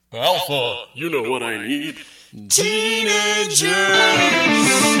Alpha, you know what I need. Teenagers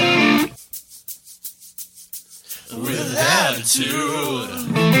with attitude.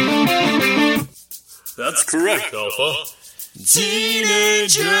 That's correct, Alpha.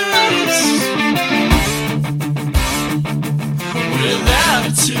 Teenagers with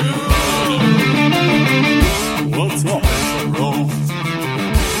attitude. What's up, bro?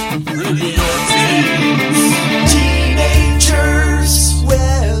 Bring me your teens. Teenagers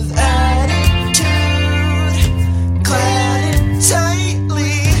with attitude, clad in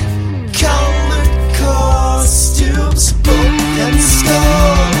tightly colored costumes, book and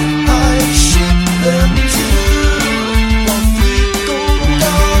skull. I ship them to while three gold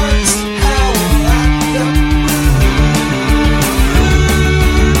guards howl at the moon.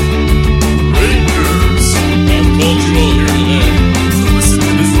 Rangers, I'm cultural here today. Listen to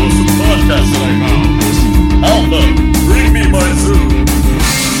this awesome podcast that I found. Alpha, bring me my zoo.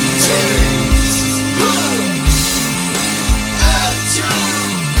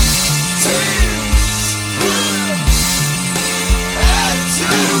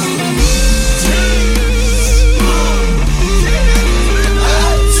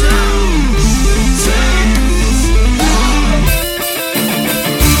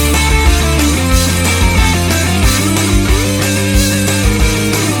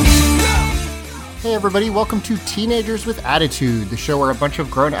 Hey everybody, welcome to Teenagers with Attitude, the show where a bunch of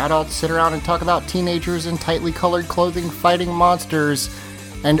grown adults sit around and talk about teenagers in tightly colored clothing fighting monsters.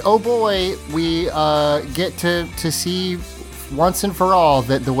 And oh boy, we get to see once and for all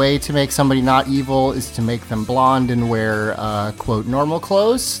that the way to make somebody not evil is to make them blonde and wear, quote, normal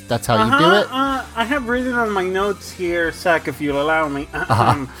clothes. That's how you do it. I have written on my notes here, Zach, if you'll allow me.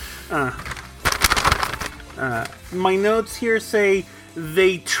 My notes here say,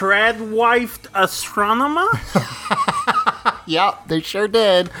 they trad-wifed astronomer? Yeah, they sure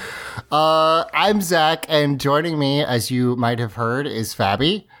did. I'm Zach, and joining me, as you might have heard, is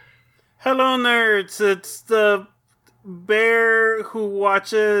Fabi. Hello, nerds. It's the bear who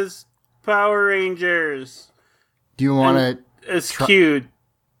watches Power Rangers. Do you want to... It's cute.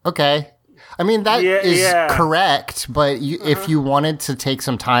 Okay. I mean, that is Yeah. correct, but if you wanted to take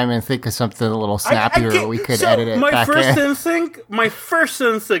some time and think of something a little snappier, we could edit it my back first in. instinct,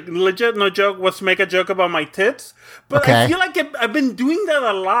 legit, no joke, was to make a joke about my tits. But Okay. I feel like I've been doing that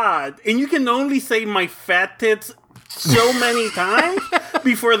a lot, and you can only say my fat tits so many times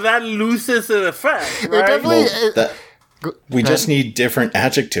before that loses its effect, It right? definitely... We just need different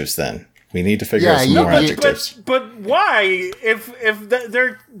adjectives then. We need to figure Yeah, out some you- more but- adjectives. But why? If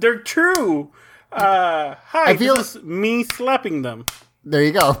they're true. Hi, I feel- this is me slapping them. There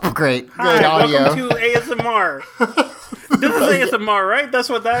you go. Great. Hi, Good audio. welcome to ASMR. This is ASMR, right? That's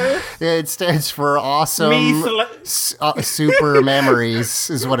what that is? It stands for awesome Me super memories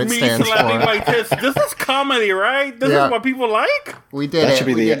is what it Me stands slapping for. my tits. This is comedy, right? This Yeah. is what people like? We did That it. should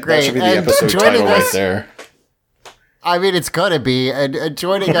be We the did great. that should be the And episode joining title right us- there. I mean, it's gonna be. And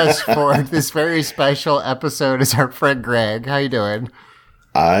joining us for this very special episode is our friend Greg. How you doing?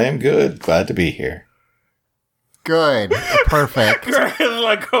 I am good. Glad to be here. Good. Perfect. Greg is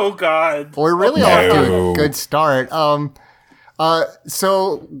like, oh god. We're really off to a No. good start.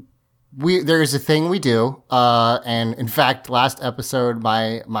 So there's a thing we do, and in fact, last episode,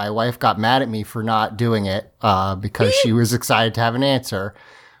 my wife got mad at me for not doing it, because she was excited to have an answer.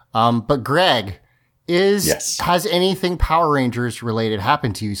 But Greg, Yes. has anything Power Rangers related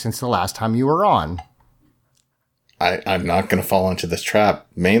happened to you since the last time you were on? I'm not going to fall into this trap,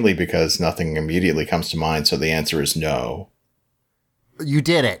 mainly because nothing immediately comes to mind, so the answer is no. You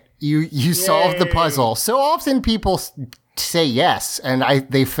did it. You solved the puzzle. So often people say yes, and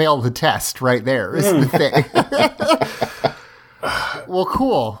they fail the test right there is the thing. Well,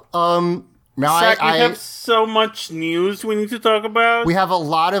 cool. Now Zach, we have so much news we need to talk about. we have a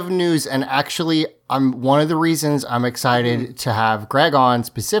lot of news, and actually, one of the reasons I'm excited to have Greg on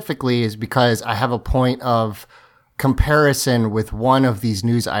specifically is because I have a point of comparison with one of these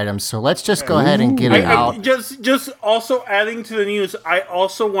news items. So let's just go ahead and get it out. Just also adding to the news, I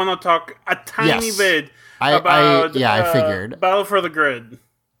also want to talk a tiny Yes. bit I about figured. Battle for the Grid.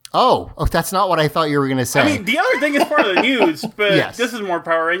 Oh, that's not what I thought you were going to say. I mean, the other thing is part of the news, but Yes. this is more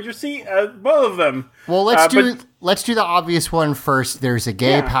Power Rangers. See, both of them. Well, let's but- let's do the obvious one first. There's a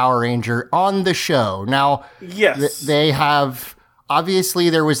gay Yeah. Power Ranger on the show. Now, Yes. they have obviously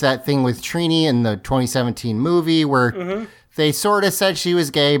there was that thing with Trini in the 2017 movie where they sort of said she was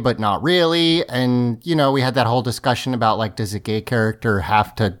gay, but not really. And, you know, we had that whole discussion about, like, does a gay character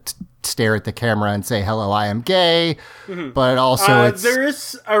have to stare at the camera and say, hello, I am gay? But also There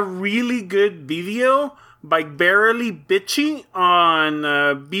is a really good video by barely bitchy on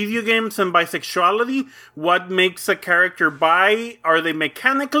video games and bisexuality. What makes a character bi? Are they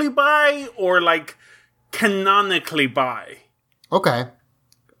mechanically bi or like canonically bi? Okay.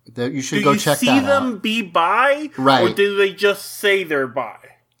 You should Do go you check see that them out. be bi? Right. Or do they just say they're bi?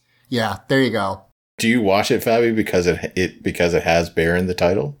 Yeah, there you go. Do you watch it, Fabi, because it has bear in the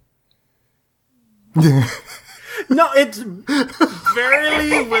title? No, it's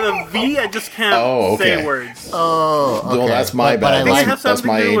barely with a V. I just can't say words. Oh, okay. Well, that's my But I bad. Does it like, have That's something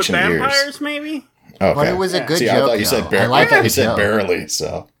my to do with ancient ears. vampires, maybe? Okay. but it was a good See, joke. I thought you said though. barely. I like that you said joke. barely.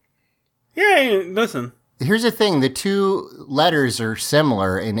 So Yeah, listen. Here's the thing: the two letters are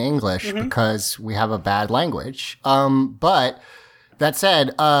similar in English Mm-hmm. because we have a bad language. But that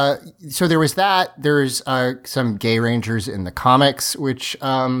said, so there was that. There's some gay rangers in the comics, which Which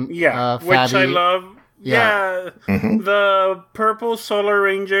I Fabi- love. Yeah, the purple Solar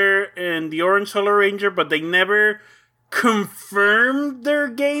Ranger and the orange Solar Ranger, but they never confirmed their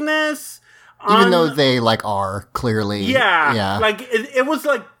gayness. even though they like are clearly, Yeah, like it was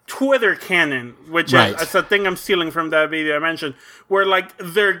like Twitter canon, which Right. is a thing I'm stealing from that video I mentioned, where like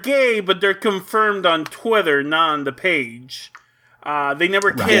they're gay, but they're confirmed on Twitter, not on the page. They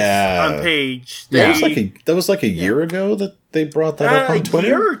never kissed Yeah. on page. Yeah. that was like a year ago that they brought that up A on Twitter.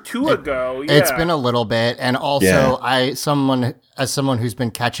 year or two ago. Yeah. It's been a little bit, and also Yeah. someone who's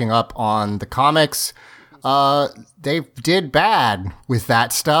been catching up on the comics, they did bad with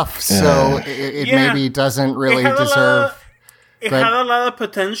that stuff, so it Yeah. maybe doesn't really had a lot deserve. It But- had a lot of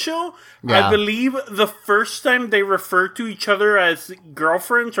potential. Yeah. I believe the first time they referred to each other as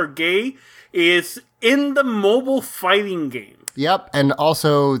girlfriends or gay is in the mobile fighting game. Yep, and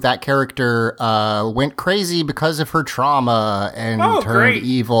also that character went crazy because of her trauma and Oh, turned great.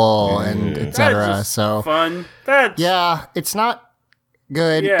 evil and That's etc. just So fun. That's yeah, it's not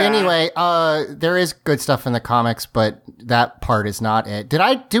good. Yeah. Anyway, there is good stuff in the comics, but that part is not it.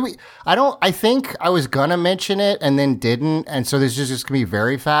 I think I was gonna mention it and then didn't, and so this is just gonna be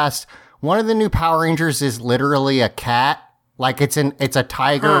very fast. One of the new Power Rangers is literally a cat. Like it's a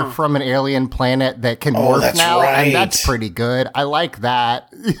tiger from an alien planet that can morph that's now, right. and that's pretty good. I like that.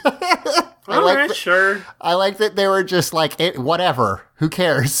 alright, sure. I like that they were just like, whatever. Who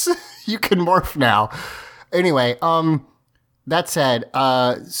cares? You can morph now. Anyway, that said,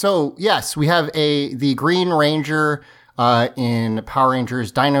 so yes, we have the Green Ranger in Power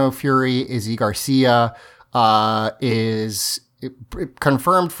Rangers. Dino Fury, Izzy Garcia, is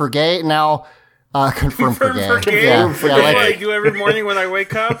confirmed for gay now. Confirmed for gay. For gay. Yeah, That's yeah, what like- I do every morning when I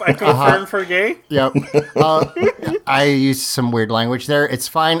wake up. I confirm for gay. Yep. I used some weird language there. It's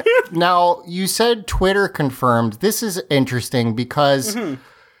fine. Now, you said Twitter confirmed. This is interesting because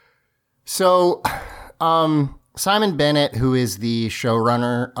so Simon Bennett, who is the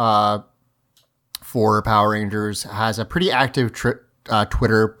showrunner for Power Rangers, has a pretty active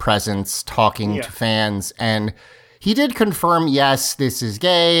Twitter presence talking to fans, and he did confirm, yes, this is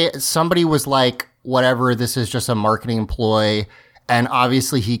gay. Somebody was like, whatever, this is just a marketing ploy. And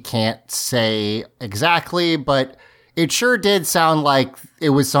obviously he can't say exactly, but it sure did sound like it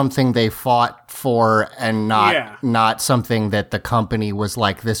was something they fought for and not something that the company was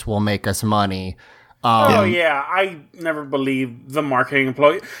like, this will make us money. Oh yeah, I never believed the marketing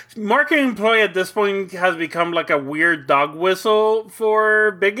employee. Marketing employee at this point has become like a weird dog whistle for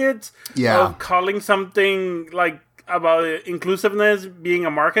bigots. Yeah. Of calling something like about inclusiveness being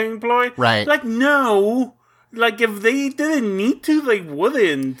a marketing employee. Right. Like no. Like if they didn't need to, they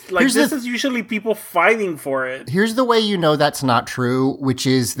wouldn't. Like this is usually people fighting for it. Here's the way you know that's not true, which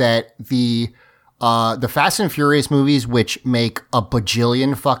is that the Fast and Furious movies, which make a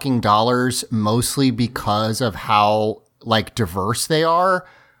bajillion fucking dollars, mostly because of how like diverse they are,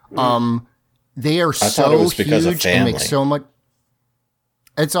 they are thought it was so because of huge and make family. so much.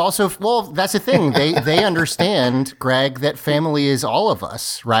 It's also that's the thing they understand, Greg, that family is all of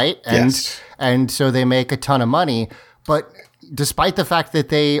us, right? And so they make a ton of money, but despite the fact that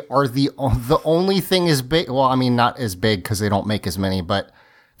they are the only thing as big, well, I mean not as big because they don't make as many, but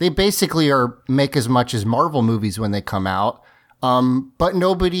they basically make as much as Marvel movies when they come out, but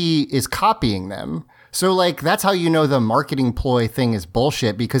nobody is copying them. So like that's how you know the marketing ploy thing is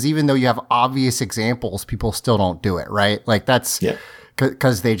bullshit, because even though you have obvious examples, people still don't do it, right? Like that's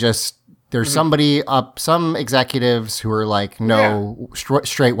because there's somebody up, some executives who are like, no,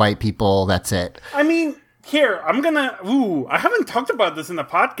 straight white people, that's it. I mean, here, I haven't talked about this in the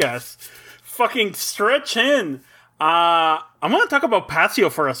podcast. Fucking stretch in. I'm gonna talk about Patio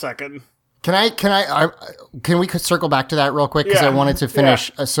for a second. Can we circle back to that real quick? Because I wanted to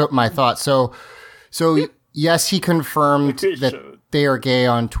finish my thought. So yes, he confirmed that they are gay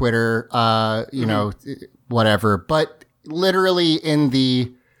on Twitter, you know, whatever. But literally in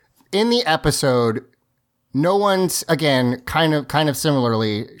the episode, no one's, again, kind of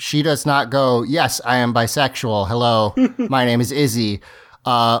similarly, she does not go, yes, I am bisexual. Hello, my name is Izzy.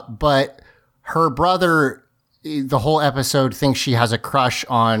 But her brother, the whole episode, thinks she has a crush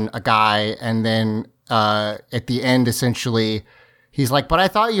on a guy. And then at the end, essentially, he's like, but I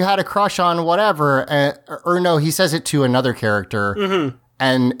thought you had a crush on whatever. Or no, he says it to another character. Mm-hmm.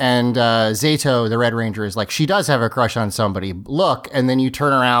 And Zato, the Red Ranger, is like, she does have a crush on somebody. Look. And then you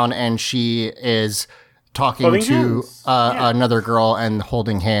turn around and she is talking holding to hands. another girl and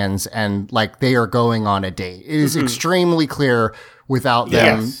holding hands, and like they are going on a date. It is extremely clear without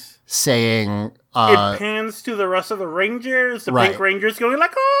them saying. It pans to the rest of the Rangers. The Right. Pink Rangers going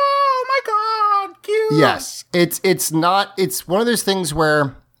like, "Oh my god, cute!" Yes, it's not. It's one of those things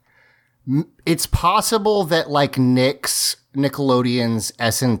where it's possible that like Nickelodeon's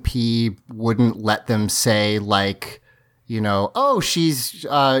S&P wouldn't let them say like, you know, oh, she's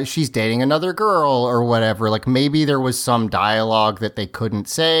dating another girl or whatever. Like maybe there was some dialogue that they couldn't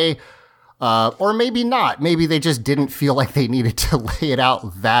say, or maybe not. Maybe they just didn't feel like they needed to lay it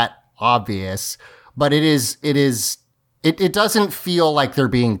out that obvious. But it doesn't feel like they're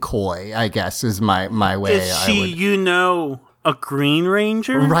being coy, I guess, is my way. Is she, a Green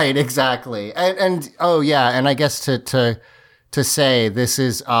Ranger? Right, exactly. And oh yeah, and I guess to say this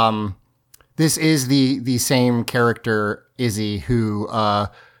is the same character, Izzy, who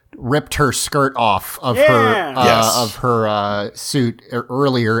ripped her skirt off of her suit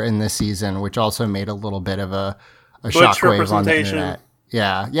earlier in this season, which also made a little bit of a shockwave on the internet.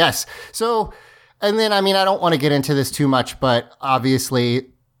 Yeah, yes. So, and then I mean, I don't want to get into this too much, but obviously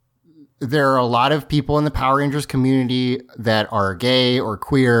there are a lot of people in the Power Rangers community that are gay or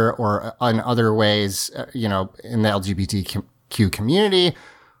queer or in other ways, you know, in the LGBTQ community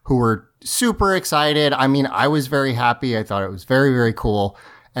who were super excited. I mean, I was very happy. I thought it was very, very cool.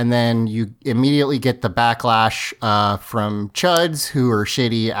 And then you immediately get the backlash from chuds who are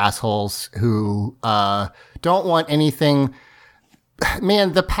shitty assholes who don't want anything.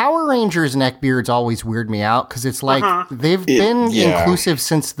 Man, the Power Rangers neckbeards always weird me out because it's like they've been inclusive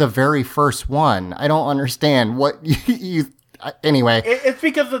since the very first one. I don't understand what you anyway. It's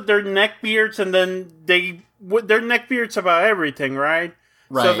because of their neckbeards, and then their neckbeards about everything, right?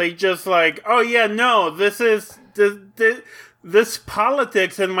 Right. So they just like, oh yeah, no, this is this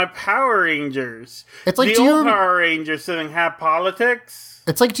politics in my Power Rangers. It's like, the old Power Rangers didn't have politics.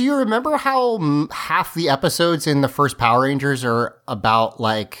 It's like, do you remember how half the episodes in the first Power Rangers are about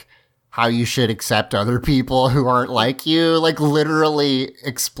like how you should accept other people who aren't like you? Like literally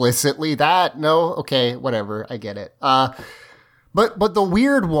explicitly that? No? Okay, whatever. I get it. But the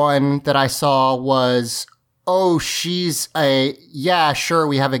weird one that I saw was, oh, she's yeah, sure,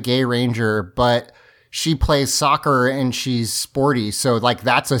 we have a gay ranger, but she plays soccer and she's sporty. So like,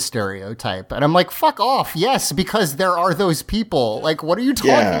 that's a stereotype. And I'm like, fuck off. Yes, because there are those people. Like, what are you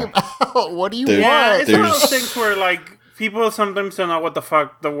talking about? What do you want? Yeah, it's one of those things where like people sometimes don't know what the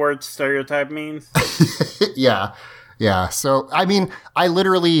fuck the word stereotype means. Yeah. Yeah. So, I mean, I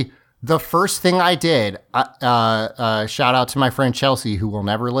literally, the first thing I did, shout out to my friend Chelsea, who will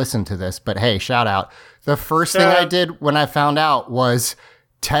never listen to this, but hey, shout out. The first thing I did when I found out was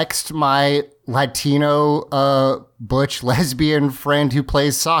text my Latino butch lesbian friend who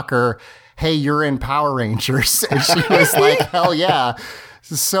plays soccer, hey, you're in Power Rangers. And she was like, hell yeah.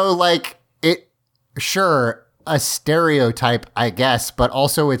 So like sure, a stereotype, I guess, but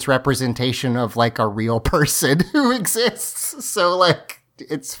also it's representation of like a real person who exists. So like,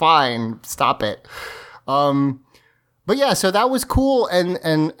 it's fine. Stop it. But yeah, so that was cool.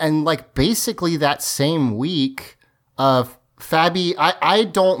 And like basically that same week, Fabi, I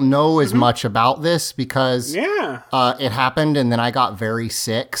don't know as much about this because it happened and then I got very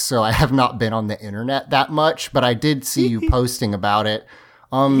sick, so I have not been on the internet that much, but I did see you posting about it.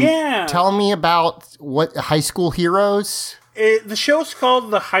 Tell me about what High School Heroes? The show's called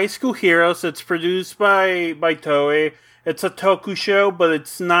The High School Heroes. It's produced by Toei. It's a toku show, but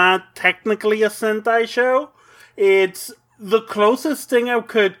it's not technically a Sentai show. It's the closest thing I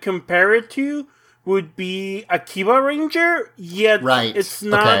could compare it to would be Akiba Ranger, yet it's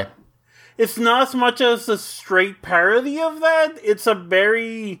not. Okay. It's not as much as a straight parody of that. It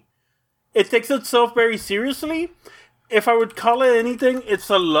takes itself very seriously. If I would call it anything, it's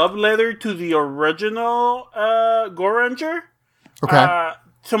a love letter to the original Go Ranger. Okay.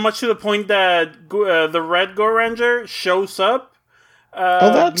 So much to the point that the Red Go Ranger shows up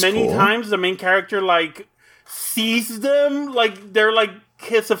that's many cool. times. The main character like sees them like they're like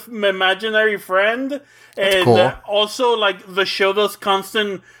his imaginary friend, and cool. also like the show does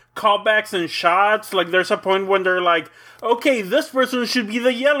constant callbacks and shots. Like there's a point when they're like, okay, this person should be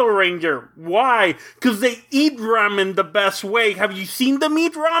the Yellow Ranger. Why? Because they eat ramen the best way. Have you seen them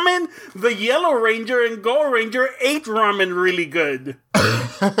eat ramen? The Yellow Ranger and Gold Ranger ate ramen really good.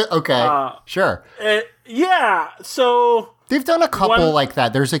 Okay, sure. Yeah, so They've done a couple one- like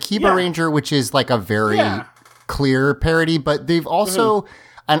that. There's Akiba Yeah. Ranger, which is like a very Yeah. clear parody, but they've also,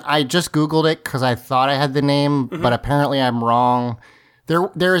 and I just Googled it because I thought I had the name, but apparently I'm wrong.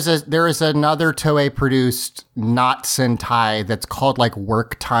 There is another Toei produced not Sentai that's called like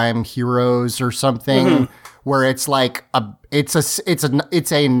Work Time Heroes or something, where it's like it's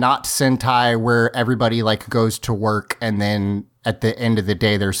a not Sentai where everybody like goes to work and then at the end of the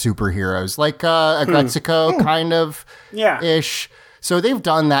day they're superheroes, like a Gretsuko kind of ish. So they've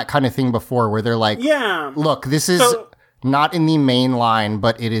done that kind of thing before where they're like, yeah, look, this is not in the main line,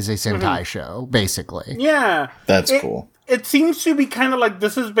 but it is a Sentai show, basically. yeah, That's cool. It seems to be kind of like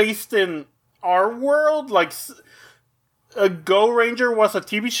this is based in our world. Like, Go Ranger was a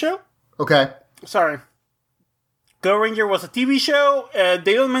TV show. Okay. Sorry. Go Ranger was a TV show.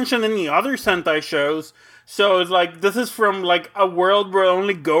 They don't mention any other Sentai shows. So it's like, this is from like a world where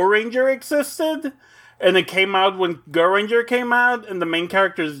only Go Ranger existed. And it came out when Go Ranger came out. And the main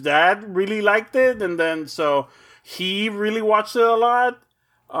character's dad really liked it. And then so he really watched it a lot.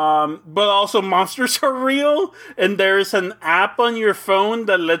 But also monsters are real, and there's an app on your phone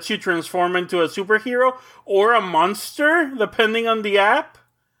that lets you transform into a superhero or a monster, depending on the app.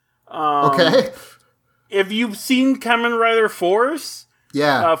 Okay. If you've seen Kamen Rider Force,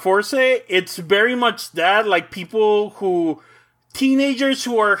 Yeah. Force, it's very much that, like teenagers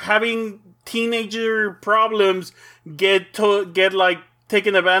who are having teenager problems get like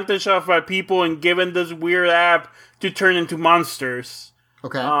taken advantage of by people and given this weird app to turn into monsters.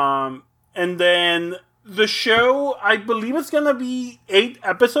 Okay. And then the show, I believe it's gonna be 8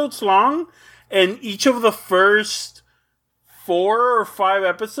 episodes long, and each of the first 4 or 5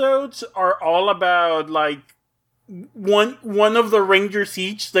 episodes are all about like one of the Rangers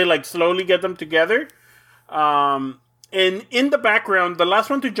each. They like slowly get them together. And in the background, the last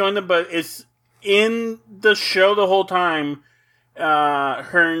one to join them, but is in the show the whole time.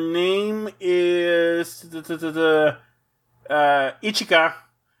 Her name is Ichika.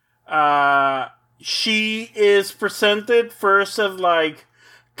 She is presented first as like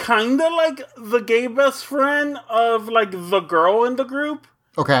kind of like the gay best friend of like the girl in the group.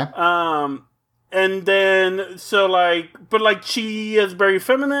 Okay. And then so like, but like she is very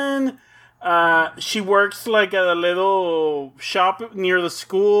feminine. She works like at a little shop near the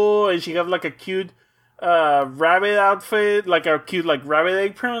school, and she has like a cute rabbit outfit, like a cute like rabbit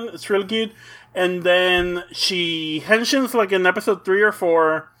apron. It's really cute. And then she henshins like in episode 3 or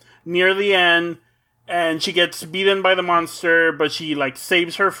 4 near the end, and she gets beaten by the monster, but she like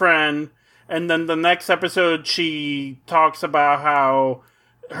saves her friend. And then the next episode she talks about how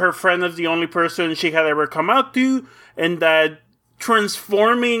her friend is the only person she had ever come out to, and that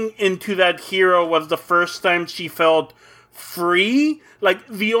transforming into that hero was the first time she felt free. Like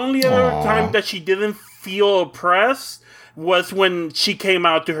the only other time that she didn't feel oppressed was when she came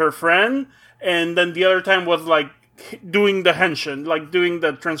out to her friend. And then the other time was like doing the henshin, like doing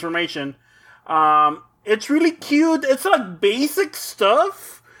the transformation. It's really cute. It's like basic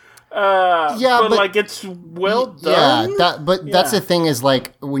stuff. But like it's well done. Yeah, that's the thing is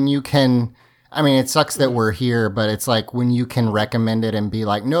like when you can. I mean, it sucks that we're here, but it's like when you can recommend it and be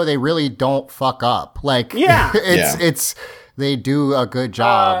like, no, they really don't fuck up. Like, it's they do a good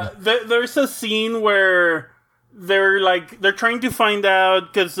job. There's a scene where they're trying to find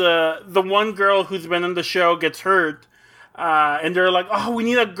out because the one girl who's been on the show gets hurt, and they're like, oh, we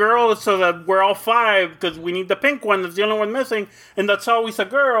need a girl so that we're all 5 because we need the pink one. That's the only one missing, and that's always a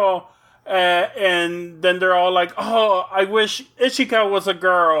girl. And then they're all like, oh, I wish Ishika was a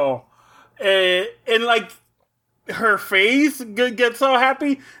girl. And like her face gets so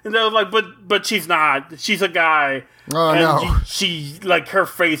happy, and they're like, but she's not. She's a guy. Oh, and no. She like her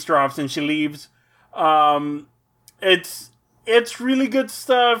face drops and she leaves. It's really good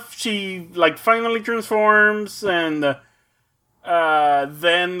stuff. She like finally transforms, and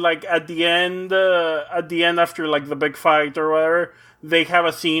then like at the end after like the big fight or whatever, they have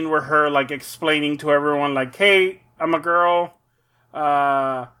a scene where her like explaining to everyone like, hey, I'm a girl.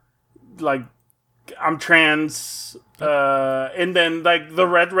 Like I'm trans, and then like the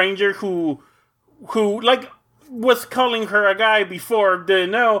Red Ranger who like was calling her a guy before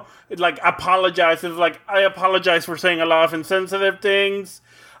didn't know, like apologizes, like I apologize for saying a lot of insensitive things,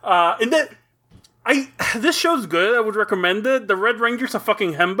 and then This show's good. I would recommend it. The Red Ranger's a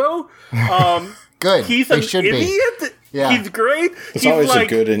fucking hembo. Good. He's They an should be. idiot. Yeah. He's great. It's He's always like, a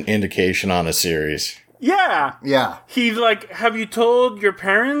good indication on a series. Yeah. Yeah. He's like, have you told your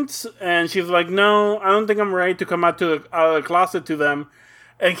parents? And she's like, no, I don't think I'm ready to come out of the closet to them.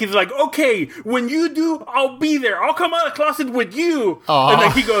 And he's like, okay, when you do, I'll be there. I'll come out of the closet with you. Aw. And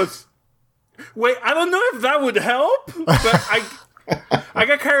then he goes, wait, I don't know if that would help, but I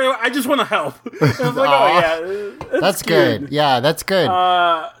got carried away. I just want to help. And I was like, Aw. oh, yeah. That's good. Yeah, that's good.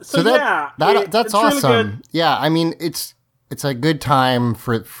 So yeah. That's it's really awesome. good. Yeah, I mean, it's a good time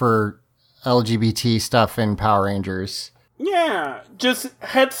for LGBT stuff in Power Rangers. Yeah, just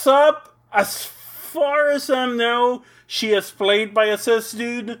heads up. As far as I know, she is played by a cis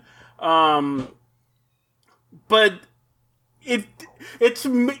dude. But it's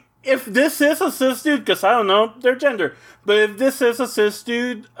if this is a cis dude, because I don't know their gender, but if this is a cis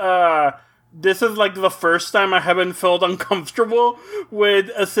dude, this is like the first time I haven't felt uncomfortable with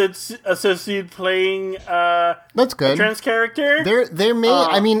a cis dude playing That's good. a trans character. There may.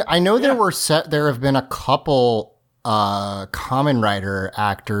 I mean, I know there have been a couple Kamen Rider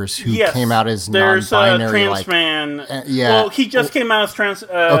actors who came out as there's non-binary, a trans like man. yeah. Well, he just came out as trans.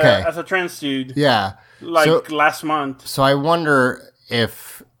 Okay. As a trans dude. yeah. Like last month. So I wonder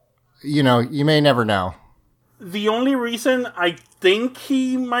if you may never know. The only reason I think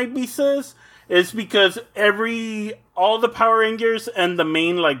he might be cis is because all the Power Rangers and the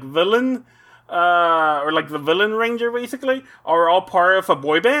main like villain, or like the villain ranger basically, are all part of a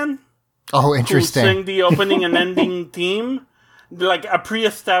boy band. Oh, Who interesting. sing the opening and ending theme. Like a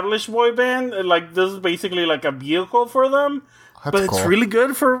pre-established boy band. Like this is basically like a vehicle for them. That's But cool. it's really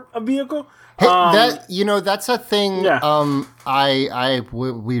good for a vehicle. Hey, that's a thing. Yeah.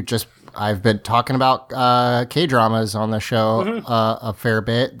 I've been talking about K-dramas on the show Mm-hmm. a fair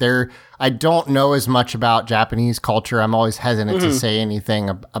bit. I don't know as much about Japanese culture. I'm always hesitant Mm-hmm. to say anything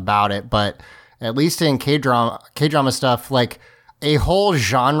about it, but at least in K-drama stuff, like a whole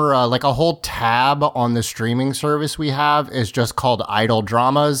genre, like a whole tab on the streaming service we have is just called idol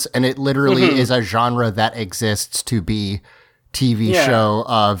dramas, and it literally Mm-hmm. is a genre that exists to be TV show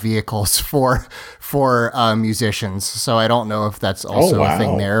vehicles for musicians. So I don't know if that's also a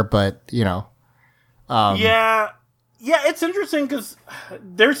thing there, but Yeah, it's interesting because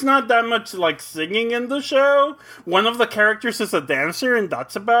there's not that much like singing in the show. One of the characters is a dancer, and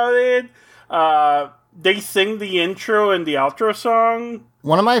that's about it. They sing the intro and the outro song.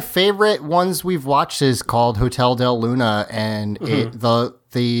 one of my favorite ones we've watched is called Hotel del Luna, and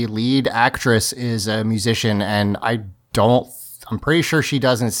the lead actress is a musician, and I'm pretty sure she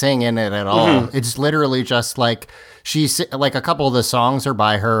doesn't sing in it at all. It's literally just like she's like a couple of the songs are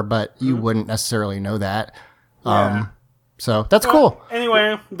by her, but you wouldn't necessarily know that. So that's cool.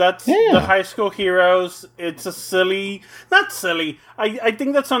 Anyway, that's the High School Heroes. It's not silly. I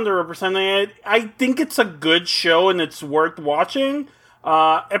think that's underrepresented. I think it's a good show and it's worth watching.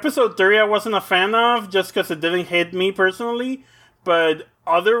 Episode 3 I wasn't a fan of just because it didn't hit me personally. But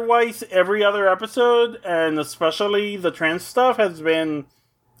otherwise, every other episode, and especially the trans stuff, has been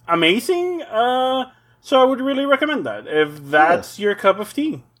amazing. So I would really recommend that if that's your cup of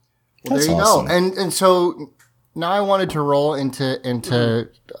tea. Well, there you awesome. go. And so now I wanted to roll into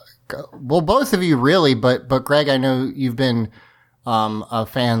well, both of you really, but Greg, I know you've been a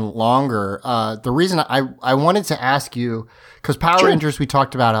fan longer. The reason I wanted to ask you, because Power Rangers, we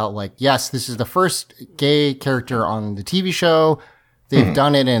talked about how, like, yes, this is the first gay character on the TV show. They've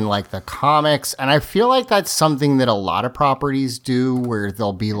done it in like the comics, and I feel like that's something that a lot of properties do, where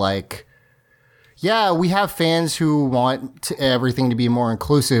they'll be like, yeah, we have fans who want everything to be more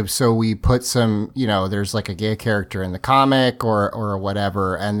inclusive, so we put some, there's like a gay character in the comic or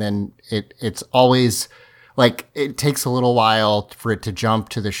whatever, and then it's always like it takes a little while for it to jump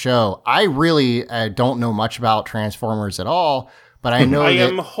to the show. I really don't know much about Transformers at all, but I know I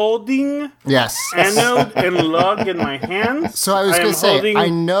am holding yes. Anode and Lug in my hands. So I was going to say, I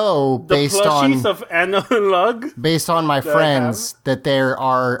know the based plushies on of Anode and Lug. based on my I friends that there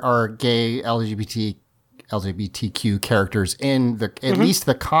are gay LGBTQ characters in at least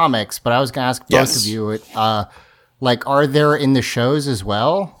the comics. But I was going to ask both of you, like, are there in the shows as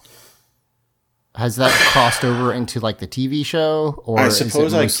well? Has that crossed over into like the TV show? Or I suppose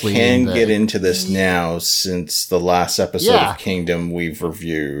is it I mostly can get into this now since the last episode Yeah. of Kingdom we've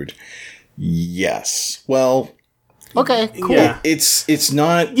reviewed. Yes. Well, Okay, cool. Yeah. it's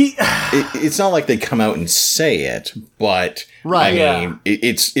not it's not like they come out and say it, but Right. I mean,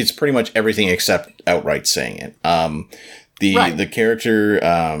 it's pretty much everything except outright saying it. The character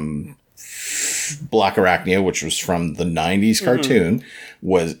Black Arachnia, which was from the 90s cartoon,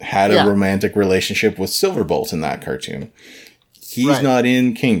 had a Yeah. romantic relationship with Silverbolt in that cartoon. He's Right. not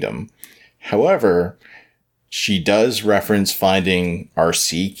in Kingdom. However, she does reference finding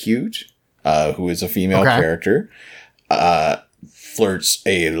RC cute, who is a female Okay. character. Flirts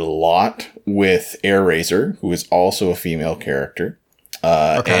a lot with Airazor, who is also a female character.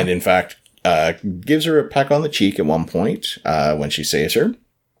 And in fact, gives her a peck on the cheek at one point, when she saves her.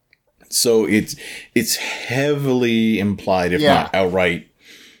 So it's heavily implied, if Yeah. not outright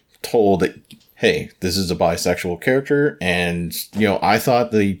told, that, hey, this is a bisexual character. And, I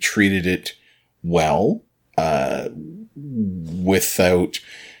thought they treated it well, without,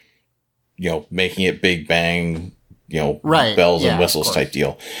 making it big bang, Right, bells yeah, and of whistles course. type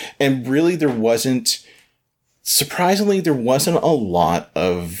deal. And really, surprisingly, there wasn't a lot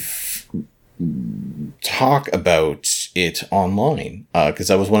of talk about it online. Because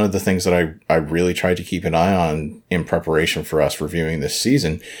that was one of the things that I really tried to keep an eye on in preparation for us reviewing this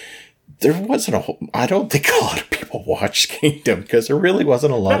season. There wasn't I don't think a lot of people watched Kingdom because there really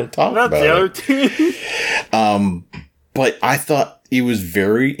wasn't a lot of talk That's about the other it. thing. But I thought it was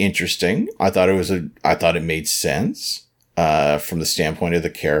very interesting. I thought it made sense, from the standpoint of the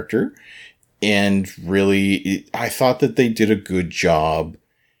character. And really, I thought that they did a good job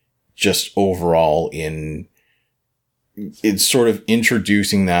just overall in sort of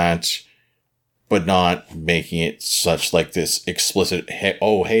introducing that, but not making it such like this explicit,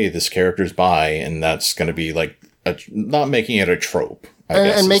 hey, this character's bi, and that's going to be like, not making it a trope. I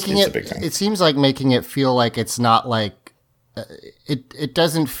guess And is making the it, big thing. it seems like making it feel like it's not like, it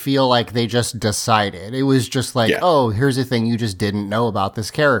doesn't feel like they just decided. It was just like, Yeah. oh, here's a thing you just didn't know about this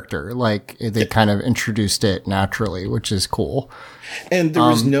character. Like, they kind of introduced it naturally, which is cool. And there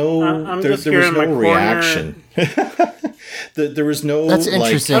was no, I'm there just was here in my no corner. reaction. There was no, That's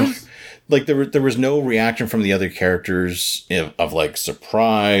interesting. there was no reaction from the other characters of like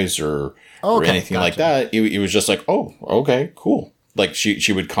surprise or Okay, anything like that. It was just like, oh, okay, cool. Like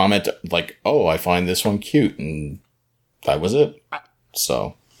she would comment like, oh, I find this one cute, and that was it.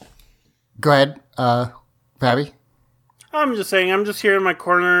 So Go ahead, Fabby. I'm just saying, I'm just here in my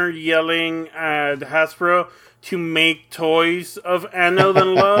corner yelling at Hasbro to make toys of Anode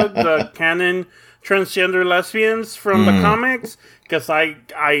and Lug, the canon transgender lesbians from the comics, because I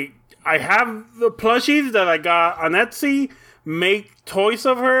have the plushies that I got on Etsy. Make toys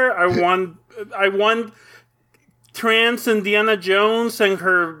of her. I want trans Indiana Jones and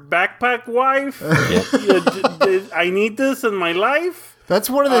her backpack wife. I need this in my life. That's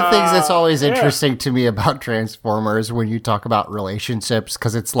one of the things that's always yeah. interesting to me about Transformers when you talk about relationships,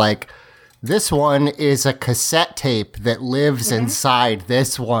 because it's like, this one is a cassette tape that lives inside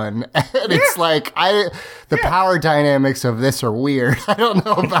this one. And it's like, the power dynamics of this are weird. I don't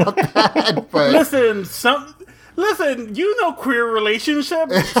know about that, but Listen, you know queer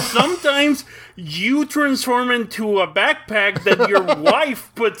relationships. Sometimes you transform into a backpack that your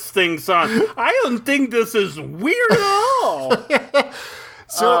wife puts things on. I don't think this is weird at all.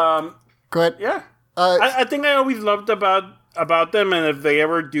 so, go ahead. Yeah. I think I always loved about them, and if they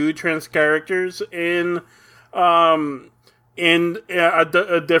ever do trans characters in a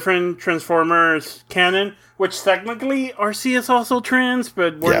different Transformers canon, which technically RC is also trans,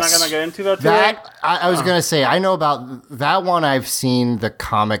 but we're not Yes. going to get into that today. I was going to say, I know about that one. I've seen the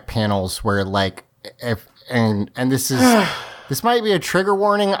comic panels where like, and this is, this might be a trigger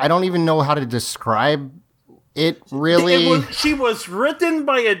warning. I don't even know how to describe it really. She was written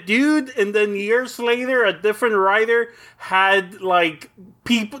by a dude, and then years later, a different writer had like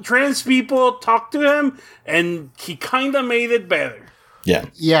trans people talk to him, and he kind of made it better. yeah.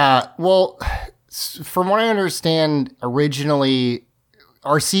 Yeah, well, from what I understand, originally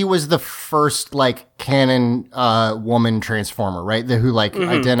RC was the first like canon woman Transformer, right? Who like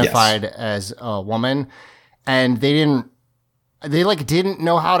identified as a woman, and they didn't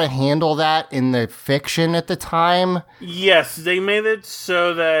know how to handle that in the fiction at the time. Yes, they made it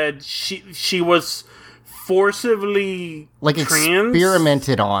so that she was forcibly Like trans.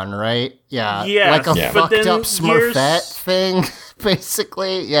 experimented on, right? Yeah. Yes, like a but fucked then up Smurfette thing,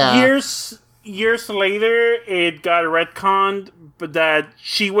 basically. Yeah. Years later, it got retconned, but that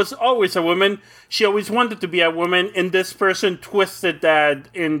she was always a woman. She always wanted to be a woman, and this person twisted that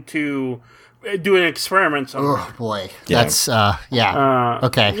into doing experiments on her. Oh boy. Yeah. That's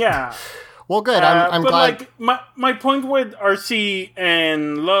okay. Yeah. Well, good. I'm but glad. like my point with RC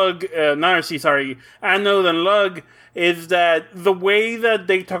and Lug, not RC, sorry, Anode and Lug, is that the way that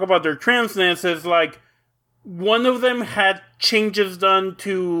they talk about their transness is like one of them had changes done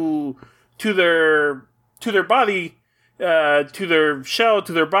to their body to their shell,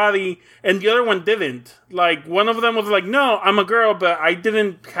 to their body, and the other one didn't. Like, one of them was like, no, I'm a girl, but I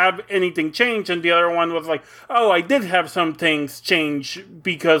didn't have anything change, and the other one was like, oh, I did have some things change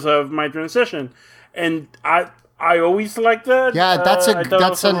because of my transition. And I always like that. Yeah, that's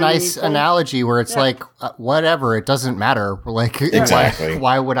a nice meaningful analogy where it's like, whatever, it doesn't matter. Like, Exactly.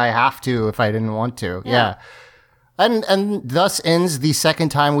 why would I have to if I didn't want to? Yeah. And thus ends the second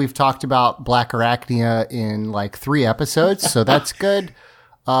time we've talked about Black Arachnia in like 3 episodes, so that's good.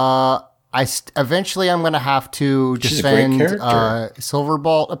 Eventually I'm going to have to She's a great defend character.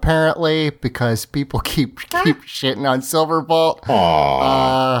 Silverbolt, apparently, because people keep shitting on Silverbolt.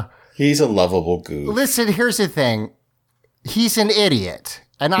 Aww. He's a lovable goof. Listen, here's the thing. He's an idiot,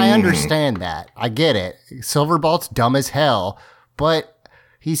 and I understand that. I get it. Silverbolt's dumb as hell, but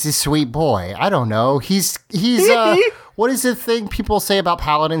he's a sweet boy. I don't know. He's what is the thing people say about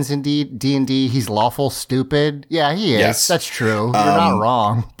paladins in D&D? He's lawful stupid. Yeah, he is. Yes. That's true. You're not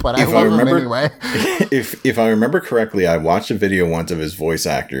wrong, but I if love I remember, him anyway. if I remember correctly, I watched a video once of his voice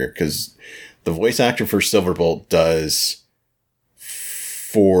actor, because the voice actor for Silverbolt does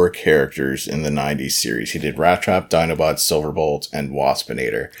 4 characters in the 90s series. He did Rat Trap, Dinobot, Silverbolt, and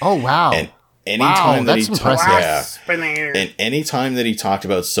Waspinator. Oh, wow. And anytime that that's he talked, impressive. and anytime that he talked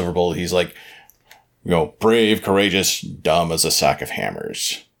about Silverbolt, he's like, brave, courageous, dumb as a sack of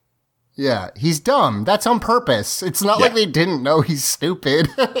hammers. Yeah, he's dumb. That's on purpose. It's not like they didn't know he's stupid.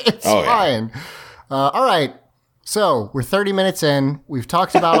 It's fine. All right. So we're 30 minutes in. We've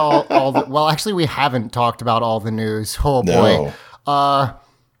talked about all the, well, actually we haven't talked about all the news. Oh boy. No.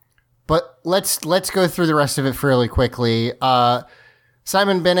 But let's go through the rest of it fairly quickly.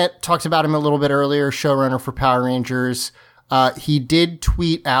 Simon Bennett, talked about him a little bit earlier, showrunner for Power Rangers. He did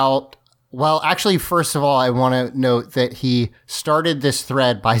tweet out, well, actually, first of all, I want to note that he started this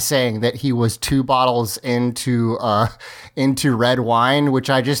thread by saying that he was 2 bottles into red wine, which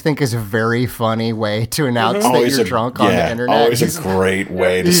I just think is a very funny way to announce that you're drunk on the internet. Always a great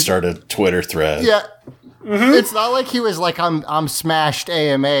way to start a Twitter thread. Yeah. It's not like he was like, I'm smashed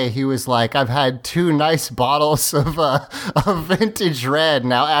AMA. He was like, I've had 2 nice bottles of vintage red.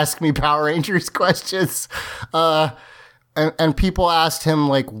 Now ask me Power Rangers questions. And people asked him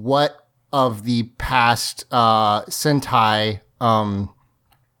like, what of the past Sentai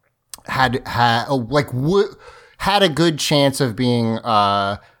had a good chance of being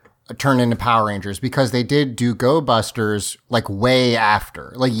turned into Power Rangers, because they did do Go Busters like way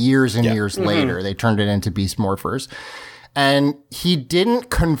after, like years and years later. They turned it into Beast Morphers. And he didn't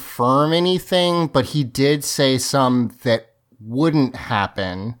confirm anything, but he did say some that wouldn't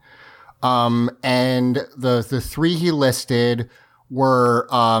happen. And the 3 he listed were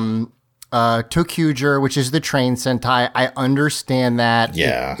Tokyuger, which is the train Sentai. I understand that.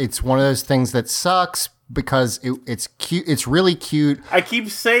 Yeah. It's one of those things that sucks, because it's cute. It's really cute. I keep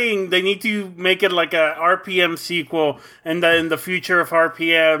saying they need to make it like a RPM sequel, and then in the future of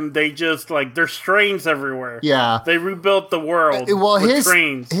RPM, they just like there's trains everywhere. Yeah, they rebuilt the world. Well, with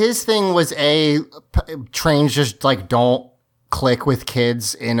trains. His thing was trains just like don't click with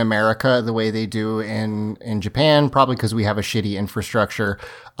kids in America the way they do in Japan, probably because we have a shitty infrastructure.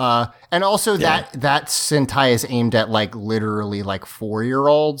 And also that Sentai is aimed at like literally like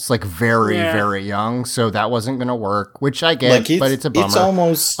 4-year-olds, like very, very young. So that wasn't going to work, which I get, but it's a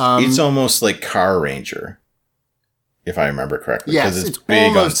bummer. It's almost like Car Ranger, if I remember correctly. Yes, it's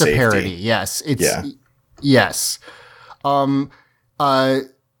big almost on a parody. Yes. Yes.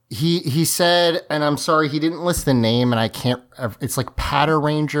 He said, and I'm sorry, he didn't list the name, and I can't. It's like Patter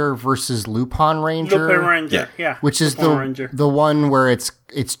Ranger versus Lupin Ranger. Lupin Ranger, yeah. Which is the one where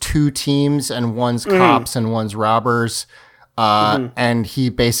it's 2 teams and one's cops and one's robbers. And he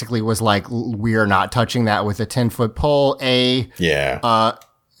basically was like, "We are not touching that with a 10-foot pole." If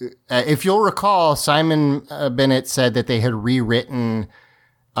you'll recall, Simon Bennett said that they had rewritten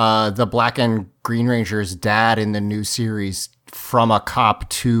the Black and Green Ranger's dad in the new series from a cop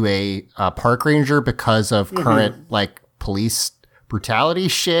to a park ranger because of current like police brutality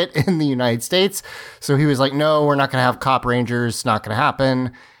shit in the United States. So he was like, no, we're not going to have cop rangers. Not going to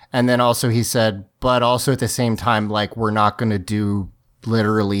happen. And then also he said, but also at the same time, like, we're not going to do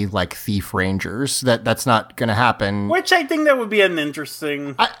literally like thief rangers. That's not going to happen. Which I think that would be an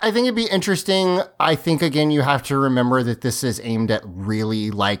interesting. I think it'd be interesting. I think, again, you have to remember that this is aimed at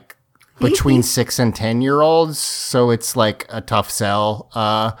really like between 6 and 10-year-olds, so it's like a tough sell.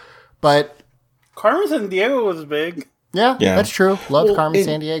 But Carmen Sandiego was big. Yeah, that's true. Love Carmen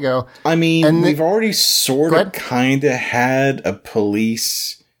Sandiego. I mean, we've already sort of kind of had a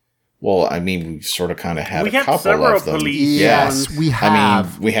police Well, I mean, we sort of kind of had We a had couple several of them. police Yes, ones. we I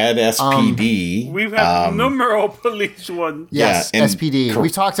have. mean, we had SPD. We've had numerous police ones. Yes, Yeah, and SPD.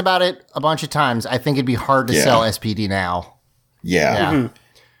 We've talked about it a bunch of times. I think it'd be hard to Yeah. sell SPD now. Yeah.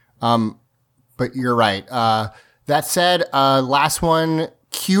 Yeah. But you're right. That said, last one,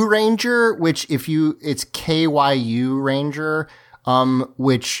 Q Ranger, which it's KYU Ranger,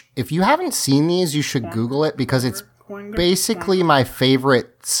 which if you haven't seen these, you should Google it because it's basically my favorite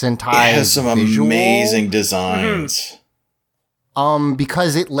Sentai It has some visual. amazing designs.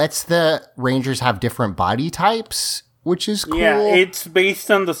 Because it lets the Rangers have different body types, which is cool. Yeah, it's based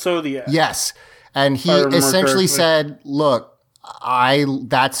on the Zodiac. Yes. And he I remember essentially correctly. said, look,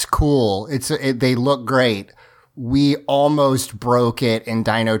 that's cool. They look great. We almost broke it in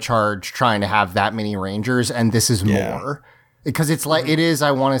Dino Charge trying to have that many Rangers, and this is Yeah. more. Because it's like, it is,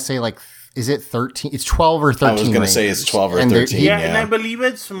 I want to say, like, is it 13? It's 12 or 13 I was going to say it's Rangers. 12 or And they're- 13. Yeah, and I Yeah. believe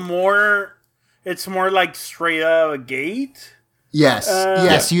it's more like straight out of a gate. Yes.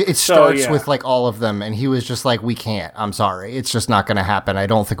 Yes. It So, starts yeah. with like all of them. And he was just like, we can't. I'm sorry. It's just not going to happen. I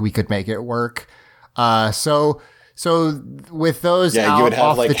don't think we could make it work. So with those Yeah, out you would have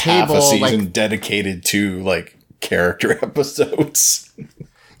off like the half table, a season like, dedicated to like character episodes.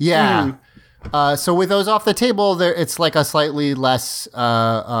 yeah. So with those off the table, it's like a slightly less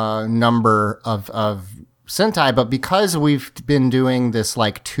number of Sentai, but because we've been doing this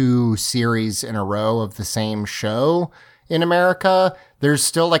like 2 series in a row of the same show in America, there's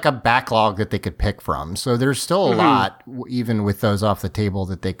still like a backlog that they could pick from. So there's still a lot, even with those off the table,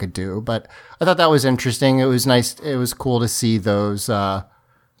 that they could do. But I thought that was interesting. It was nice. It was cool to see those,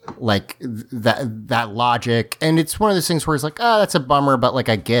 like that logic. And it's one of those things where it's like, oh, that's a bummer, but like,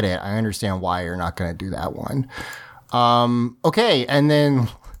 I get it. I understand why you're not going to do that one. Okay. And then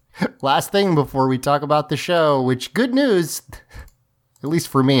last thing before we talk about the show, which good news, at least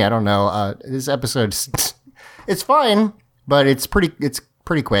for me, I don't know, this episode, it's fine, but it's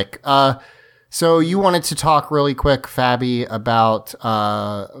pretty quick. So you wanted to talk really quick, Fabi, about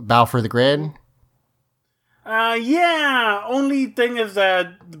Battle for the Grid? Yeah. Only thing is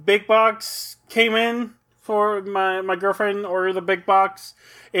that the big box came in for my girlfriend ordered the big box.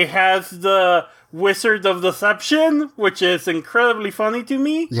 It has the Wizard of Deception, which is incredibly funny to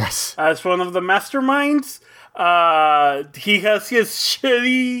me. Yes. As one of the masterminds. He has his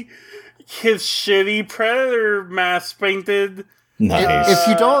shitty Predator mask painted. Nice. If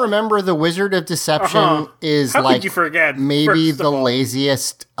you don't remember, the Wizard of Deception is How like could you forget? maybe first of the all?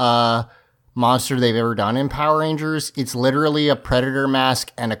 laziest monster they've ever done in Power Rangers. It's literally a Predator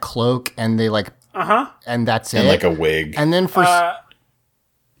mask and a cloak, and they like, and that's and it. like a wig. And then for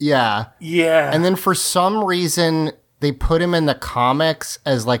yeah, Yeah. and then for some reason they put him in the comics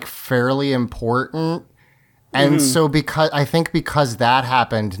as like fairly important. And so because that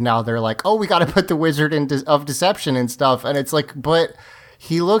happened, now they're like, oh, we got to put the Wizard of Deception and stuff. And it's like, but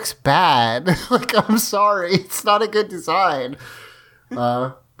he looks bad. Like, I'm sorry. It's not a good design.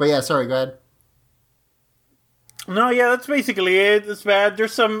 But yeah, sorry, go ahead. No, yeah, that's basically it. It's bad.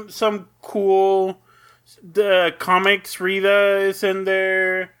 There's some cool comics. Rita is in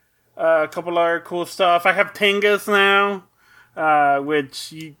there. A couple other cool stuff. I have Tengas now,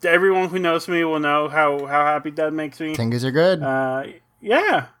 which everyone who knows me will know how happy that makes me. Tingas are good.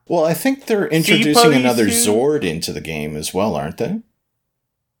 Yeah. Well, I think they're introducing Puppies another too? Zord into the game as well, aren't they?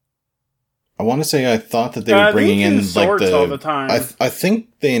 I want to say I thought that they were They bringing do in like Zords all the time. I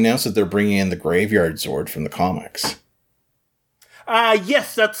think they announced that they're bringing in the Graveyard Zord from the comics.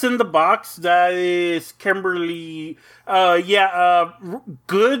 Yes, that's in the box. That is Kimberly.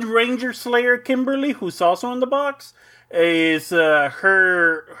 Good Ranger Slayer Kimberly, who's also in the box, is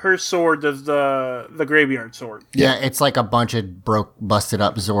her sword is the Graveyard Sword. yeah, it's like a bunch of busted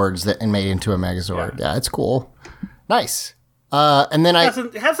up Zords and made into a Megazord. Yeah, it's cool. Nice. And then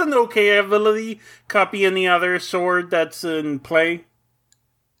Has an okay ability. Copy any other sword that's in play.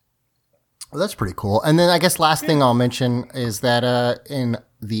 Well, that's pretty cool. And then I guess last thing I'll mention is that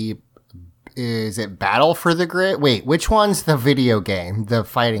is it Battle for the Grid? Wait, which one's the video game? The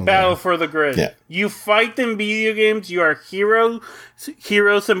fighting Battle game? for the Grid. Yeah. You fight in video games. You are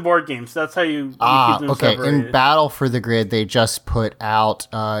heroes in board games. That's how you keep them Okay. separated. In Battle for the Grid, they just put out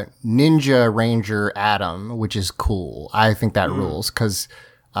Ninja Ranger Adam, which is cool. I think that rules because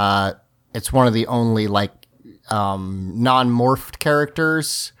it's one of the only like non-morphed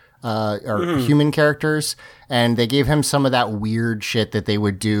characters. Or human characters, and they gave him some of that weird shit that they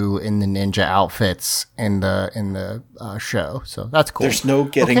would do in the ninja outfits in the show. So that's cool. There's no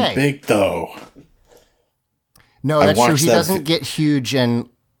getting Okay. big though. No, I that's true. watched He that doesn't get huge in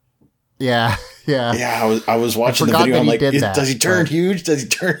Yeah, yeah. Yeah, I was watching the forgot video. that I'm he like, did that, does he turn but- huge? Does he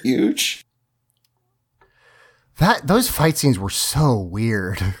turn huge? Those fight scenes were so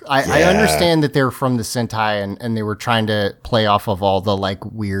weird. I Yeah. understand that they're from the Sentai and they were trying to play off of all the like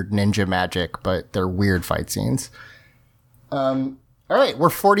weird ninja magic, but they're weird fight scenes. All right, we're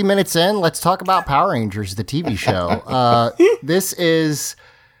 40 minutes in. Let's talk about Power Rangers, the TV show. This is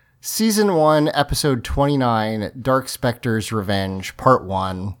season 1, episode 29, Dark Spectre's Revenge, part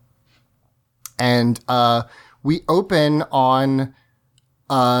 1. And we open on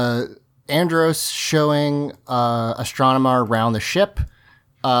Andros showing Astronema around the ship,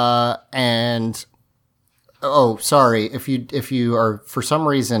 and sorry if you are for some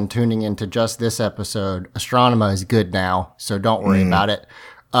reason tuning into just this episode, Astronema is good now, so don't worry about it.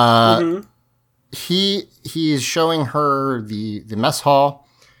 He is showing her the mess hall,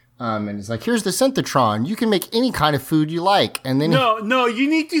 and he's like, "Here's the Synthetron. You can make any kind of food you like." And then No, you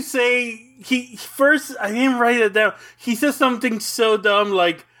need to say he first. I didn't write it down. He says something so dumb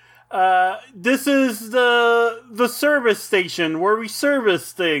like, "This is the service station where we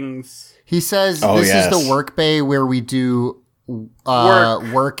service things." he says, Oh, "This yes. is the work bay where we do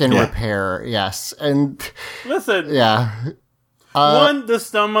work and Yeah. repair." Yes, and Listen, yeah, one, this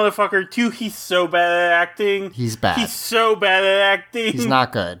dumb motherfucker. Two, he's so bad at acting. he's bad. He's so bad at acting. He's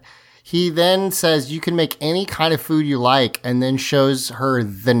not good. He then says, "You can make any kind of food you like," and then shows her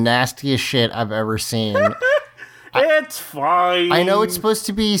the nastiest shit I've ever seen. It's fine. I know it's supposed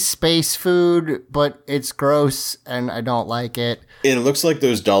to be space food, but it's gross and I don't like it. It looks like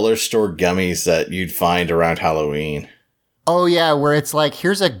those dollar store gummies that you'd find around Halloween. Oh yeah, where it's like,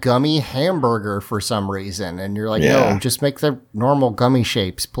 here's a gummy hamburger for some reason. And you're like, Yeah. no, just make the normal gummy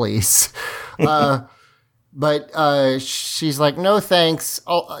shapes, please. But she's like, no, thanks.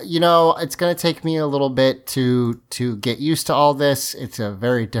 It's going to take me a little bit to get used to all this. It's a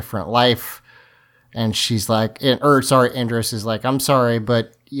very different life. And she's like, Andros is like, I'm sorry,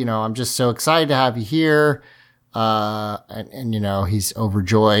 but I'm just so excited to have you here. And he's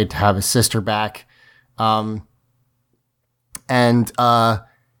overjoyed to have his sister back. Deca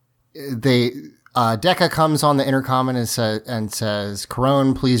comes on the intercom and says,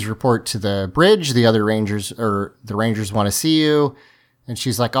 Corone, please report to the bridge. The Rangers want to see you. And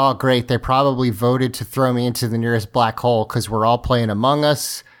she's like, oh, great. They probably voted to throw me into the nearest black hole because we're all playing Among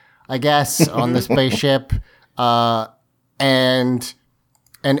Us, I guess, on the spaceship. And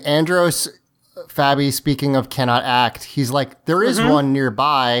Andros, Fabi, speaking of cannot act, he's like, there is one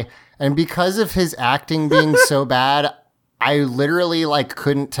nearby. And because of his acting being so bad, I literally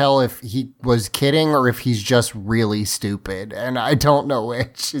couldn't tell if he was kidding or if he's just really stupid. And I don't know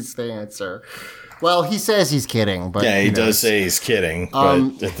which is the answer. Well, he says he's kidding, but Yeah, he does say he's kidding,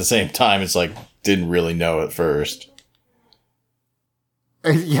 but at the same time, it's like, didn't really know at first.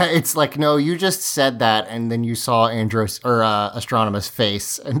 Yeah, it's like, no, you just said that, and then you saw Astronema's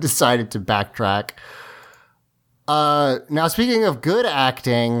face and decided to backtrack. Now, speaking of good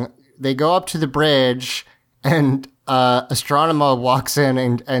acting, they go up to the bridge, and Astronema walks in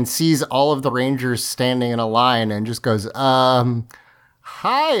and sees all of the Rangers standing in a line and just goes,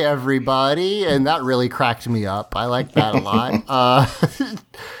 hi, everybody. And that really cracked me up. I like that a lot.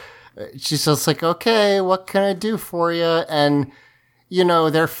 She's just like, okay, what can I do for you? And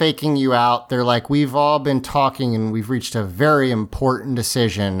they're faking you out. They're like, we've all been talking and we've reached a very important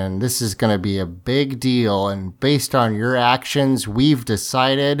decision and this is going to be a big deal. And based on your actions, we've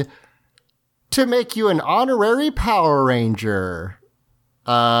decided to make you an honorary Power Ranger.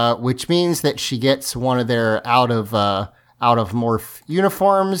 Which means that she gets one of their out of morph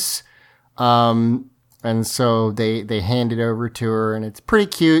uniforms. And so they hand it over to her and it's pretty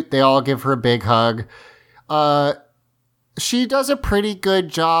cute. They all give her a big hug. She does a pretty good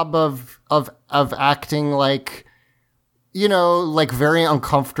job of acting very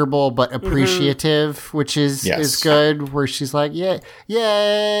uncomfortable but appreciative, which is good. Where she's like, yay,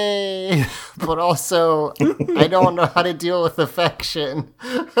 but also I don't know how to deal with affection.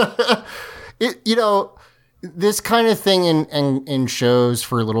 This kind of thing in shows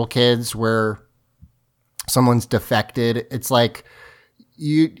for little kids where someone's defected, it's like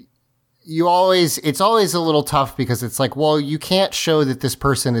it's always a little tough because it's like, well, you can't show that this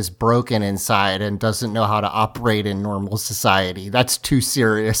person is broken inside and doesn't know how to operate in normal society. That's too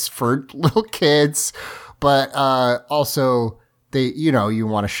serious for little kids. But also, you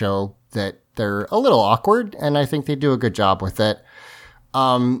want to show that they're a little awkward, and I think they do a good job with it.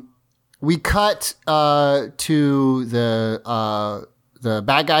 We cut to the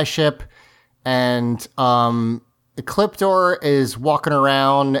bad guy ship, and Ecliptor is walking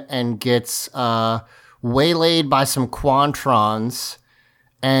around and gets waylaid by some Quantrons,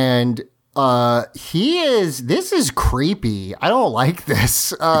 and This is creepy. I don't like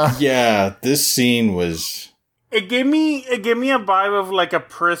this. Yeah, this scene was. It gave me a vibe of like a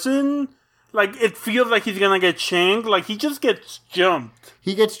prison. Like it feels like he's gonna get shanked. Like he just gets jumped.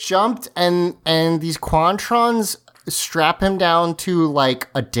 He gets jumped, and these Quantrons strap him down to like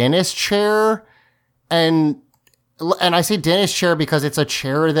a dentist chair, and I say dentist chair because it's a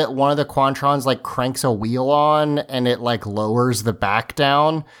chair that one of the Quantrons like cranks a wheel on, and it like lowers the back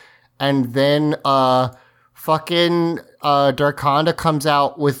down, and then fucking Darkonda comes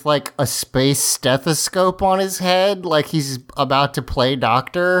out with like a space stethoscope on his head, like he's about to play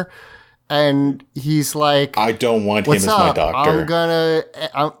doctor. And he's like, I don't want him as my doctor.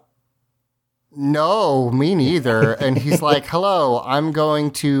 No, me neither. And he's like, hello, I'm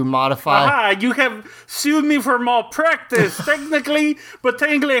going to modify. Aha, you have sued me for malpractice, technically, but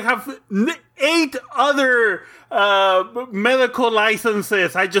technically I have 8 other medical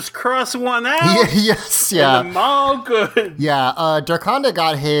licenses. I just cross one out. Yes, yeah. And I'm all good. Yeah, Darkonda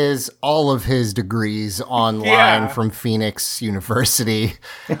got all of his degrees online from Phoenix University.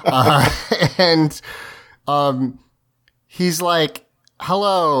 And he's like,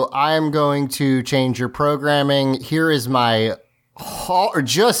 hello, I'm going to change your programming. Here is my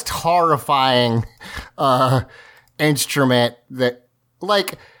just horrifying instrument that,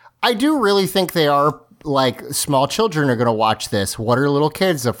 like, I do really think they are, like, small children are going to watch this. What are little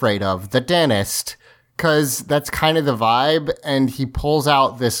kids afraid of? The dentist. Because that's kind of the vibe. And he pulls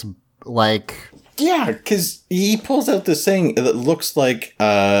out this, like... Yeah, because he pulls out this thing that looks like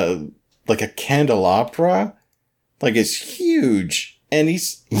a candelabra. Like, it's huge. And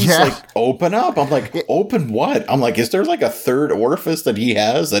he's like, open up. I'm like, open what? I'm like, is there like a third orifice that he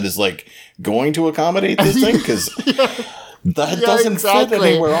has that is like going to accommodate this thing? Because that doesn't fit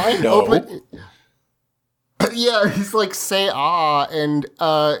anywhere I know. Yeah, he's like, say ah. And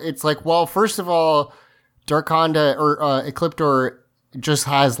it's like, well, first of all, Darkonda or Ecliptor just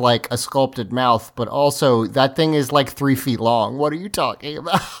has like a sculpted mouth, but also that thing is like 3 feet long. What are you talking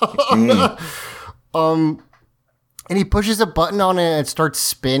about? And he pushes a button on it and it starts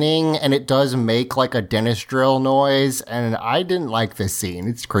spinning, and it does make like a dentist drill noise. And I didn't like this scene.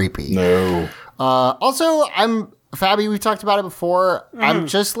 It's creepy. No. Also, Fabi, we've talked about it before. I'm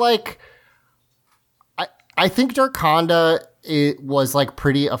just like, I think Darkonda was like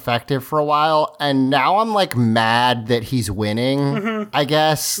pretty effective for a while, and now I'm like mad that he's winning. I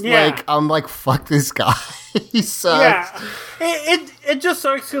guess like I'm like, fuck this guy. He sucks. Yeah, it just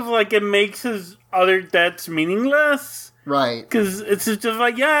sucks because like it makes his other deaths meaningless, right? Because it's just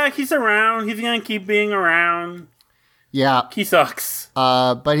like, yeah, he's around. He's gonna keep being around. Yeah, he sucks.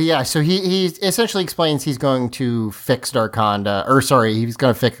 But yeah, so he essentially explains he's going to fix Darkonda, or sorry, he's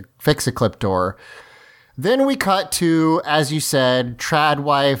going to fix Ecliptor. Then we cut to, as you said, Trad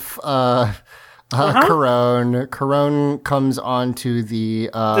wife, Corone. Corone comes on to the...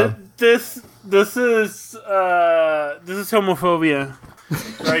 This is homophobia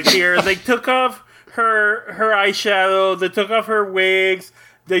right here. They took off her eyeshadow. They took off her wigs.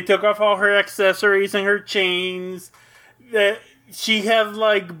 They took off all her accessories and her chains. She has,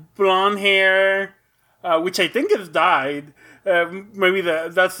 like, blonde hair, which I think is dyed. Maybe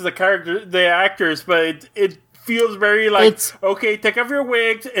that's the character, the actors, but it feels very like, okay, take off your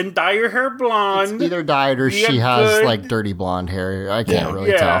wigs and dye your hair blonde. It's either dyed or she has like dirty blonde hair. I can't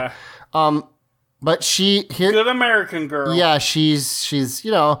really tell. But good American girl. Yeah, she's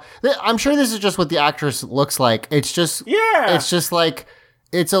you know, I'm sure this is just what the actress looks like. It's just it's just like,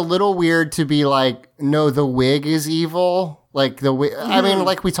 it's a little weird to be like, no, the wig is evil. Like the wig, I mean,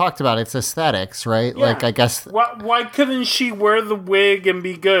 like we talked about, it's aesthetics, right? Yeah. Like, I guess. Why couldn't she wear the wig and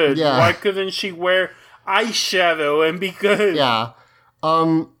be good? Yeah. Why couldn't she wear eyeshadow and be good? Yeah.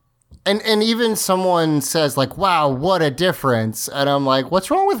 And even someone says like, wow, what a difference. And I'm like, what's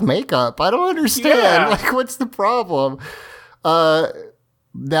wrong with makeup? I don't understand. Yeah. Like, what's the problem?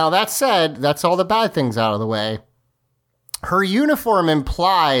 Now that said, that's all the bad things out of the way. Her uniform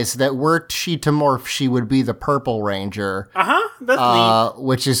implies that were she to morph, she would be the Purple Ranger. That's neat.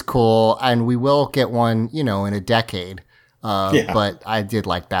 Which is cool, and we will get one, you know, in a decade. But I did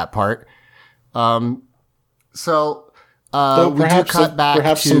like that part. So we do cut back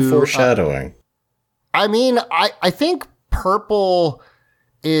perhaps to some foreshadowing. I mean, I think purple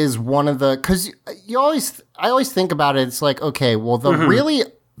is one of the, because I always think about it. It's like, okay, well,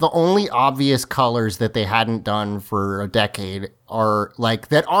 the only obvious colors that they hadn't done for a decade are like,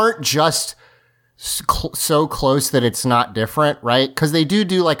 that aren't just so close that it's not different, right? Because they do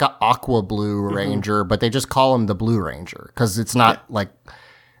like a aqua blue ranger, but they just call him the Blue Ranger because it's not like,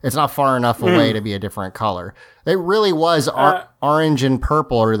 It's not far enough away to be a different color. It really was orange and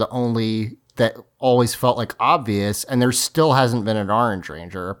purple are the only that always felt like obvious, and there still hasn't been an Orange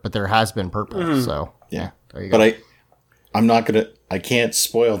Ranger, but there has been purple. So Yeah. there you go. But I'm not gonna. I can't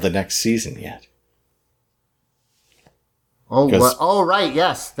spoil the next season yet. Oh, 'Cause- oh, right.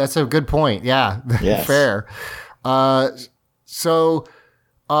 Yes, that's a good point. Yeah, Yes. fair. So,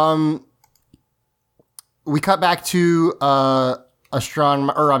 we cut back to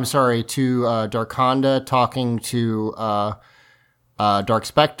Darkonda talking to Dark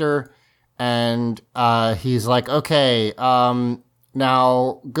Spectre, and he's like, "Okay,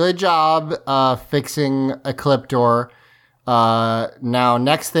 now good job fixing Ecliptor. Now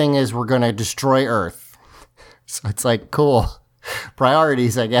next thing is we're gonna destroy Earth." So it's like, cool.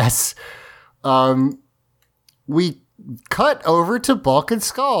 Priorities, I guess. We cut over to Bulk and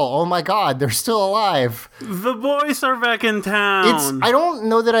Skull. Oh my god, they're still alive. The boys are back in town. I don't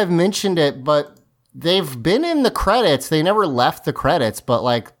know that I've mentioned it, but they've been in the credits. They never left the credits, but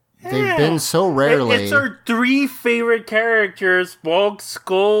like they've been so rarely. It's our three favorite characters: Bulk,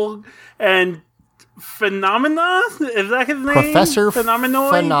 Skull, and Phenomena. Is that his name? Professor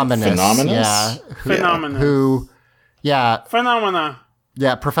Phenomenoid? Phenomenus. Phenomenus? Yeah. Phenomena. Phenomena.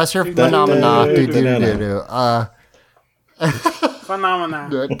 Professor da, Phenomena. da, da, Phenomena.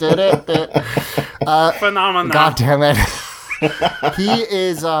 Phenomena. God damn it. He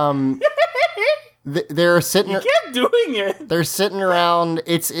is they're sitting Keep doing it. they're sitting around.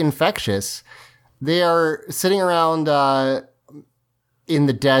 It's infectious. They are sitting around in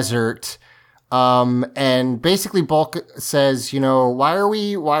the desert, and basically Bulk says, why are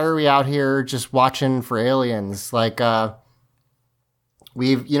we out here just watching for aliens? Like,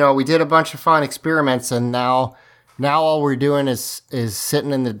 we did a bunch of fun experiments, and now all we're doing is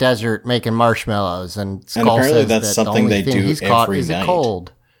sitting in the desert making marshmallows. And Skull apparently says that's that something the only they thing do he's caught every is a night.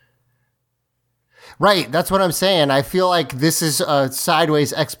 cold. Right, that's what I'm saying. I feel like this is a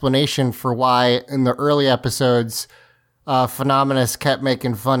sideways explanation for why in the early episodes, Phenomenus kept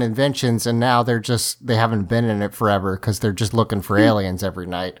making fun inventions, and now they haven't been in it forever because they're just looking for aliens every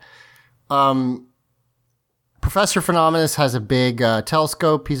night. Professor Phenomenus has a big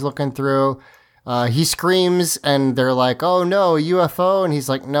telescope he's looking through. He screams, and they're like, "Oh no, a UFO!" And he's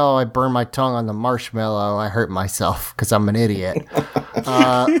like, "No, I burned my tongue on the marshmallow. I hurt myself because I'm an idiot."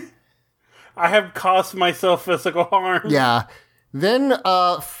 I have caused myself physical harm. Yeah. Then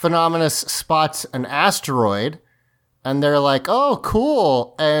Phenomenus spots an asteroid, and they're like, "Oh,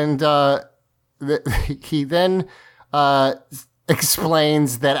 cool!" And he then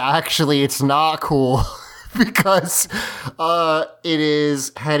explains that actually it's not cool because it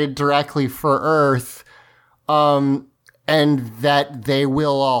is headed directly for Earth, and that they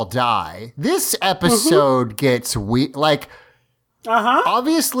will all die. This episode gets weird. Like,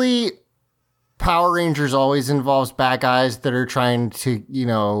 obviously, Power Rangers always involves bad guys that are trying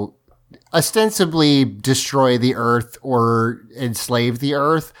to, ostensibly destroy the Earth or enslave the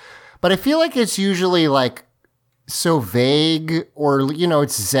Earth. But I feel like it's usually like so vague, or,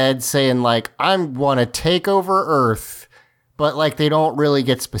 it's Zed saying like, I want to take over Earth, but like they don't really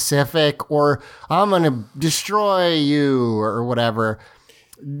get specific, or I'm going to destroy you or whatever.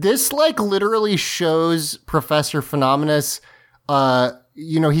 This like literally shows Professor Phenomenus,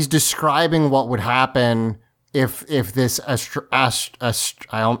 he's describing what would happen if this I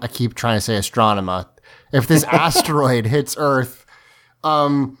keep trying to say astronomer. If this asteroid hits Earth,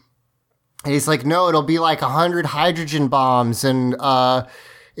 he's like, no, it'll be like 100 hydrogen bombs, and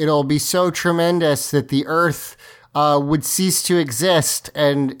it'll be so tremendous that the Earth would cease to exist,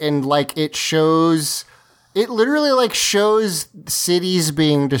 and like it literally like shows cities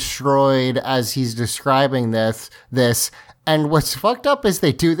being destroyed as he's describing this. And what's fucked up is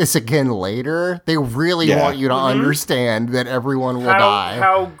they do this again later. They really want you to understand that everyone will die.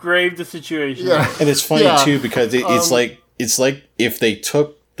 How grave the situation is. And it's funny too because it's like if they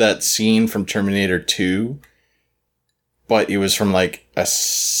took that scene from Terminator 2, but it was from like a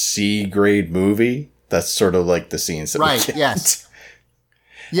C grade movie. That's sort of like the scenes that we get. Yes.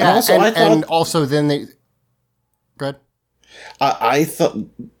 Yeah, and also then they... Go ahead. I thought,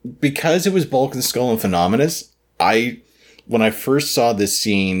 because it was Bulk and Skull and Phenomenus, when I first saw this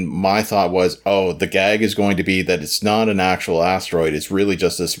scene, my thought was, oh, the gag is going to be that it's not an actual asteroid. It's really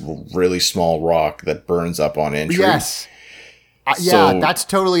just this really small rock that burns up on entry. Yes. That's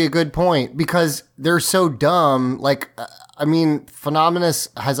totally a good point, because they're so dumb. Like, Phenomenus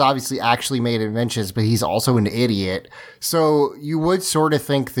has obviously actually made inventions, but he's also an idiot. So you would sort of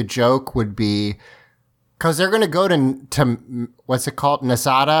think the joke would be, because they're going to go to what's it called?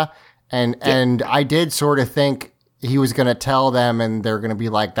 Nasada. And I did sort of think, he was going to tell them and they're going to be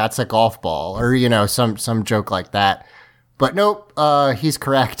like, that's a golf ball, or, you know, some joke like that. But nope, he's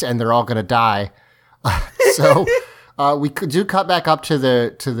correct, and they're all going to die. So we do cut back up to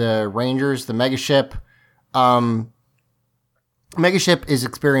the Rangers, the megaship. Megaship is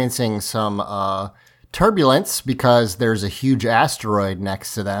experiencing some turbulence because there's a huge asteroid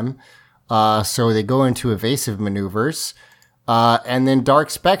next to them. So they go into evasive maneuvers. And then Dark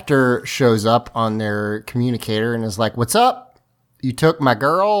Spectre shows up on their communicator and is like, "What's up? You took my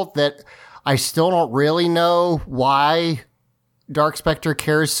girl." That I still don't really know why Dark Spectre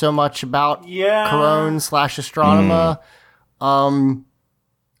cares so much about Corone / Astronema.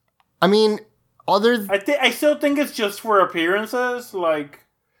 I mean, I still think it's just for appearances, like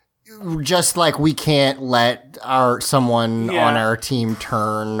just like we can't let someone on our team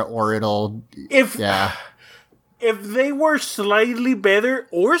turn, or it'll if they were slightly better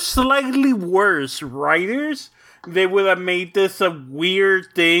or slightly worse writers, they would have made this a weird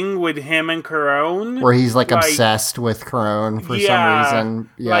thing with him and Corone. Where he's like obsessed with Corone for some reason.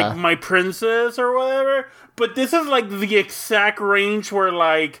 Yeah. Like my princess or whatever. But this is like the exact range where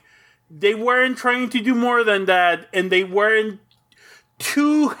like they weren't trying to do more than that, and they weren't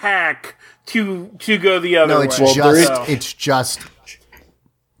too hack to go the other way. It's just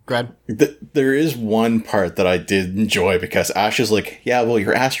go ahead. There is one part that I did enjoy because Ash is like, yeah, well,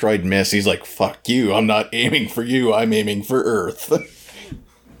 your asteroid missed. He's like, fuck you. I'm not aiming for you. I'm aiming for Earth.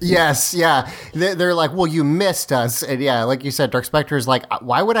 Yes, yeah. They're like, well, you missed us. And yeah, like you said, Dark Spectre is like,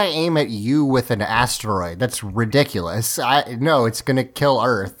 why would I aim at you with an asteroid? That's ridiculous. No, it's going to kill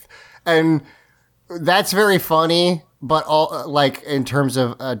Earth. And that's very funny, but like in terms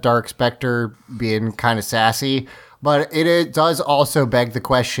of Dark Spectre being kind of sassy. But it does also beg the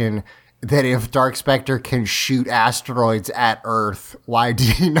question that if Dark Spectre can shoot asteroids at Earth, why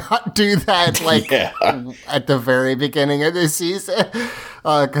did he not do that at the very beginning of the season?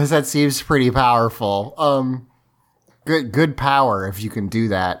 Because that seems pretty powerful. Good power if you can do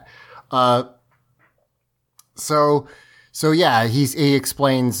that. So yeah, he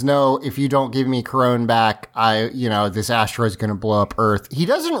explains, no, if you don't give me Corone back, this asteroid's going to blow up Earth. He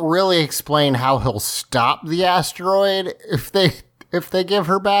doesn't really explain how he'll stop the asteroid if they give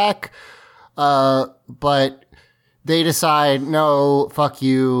her back. But they decide, no, fuck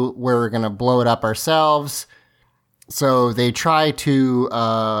you, we're going to blow it up ourselves. So they try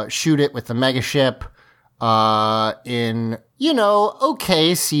to shoot it with the megaship in,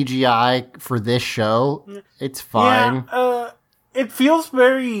 okay CGI for this show. It's fine. Yeah, it feels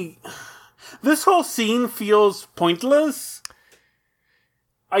this whole scene feels pointless.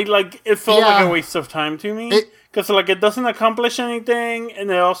 It felt like a waste of time to me. Because, it doesn't accomplish anything, and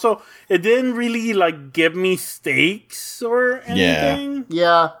it didn't really, give me stakes or anything.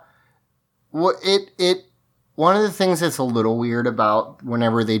 Yeah. Well, one of the things that's a little weird about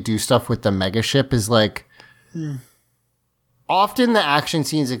whenever they do stuff with the megaship is, often the action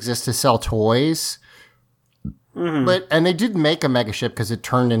scenes exist to sell toys. Mm-hmm. And they did make a megaship because it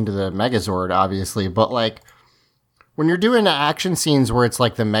turned into the Megazord, obviously, but, when you're doing the action scenes where it's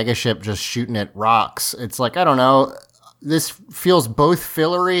like the megaship just shooting at rocks, it's like, I don't know, this feels both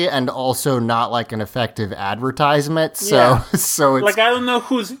fillery and also not like an effective advertisement. So it's I don't know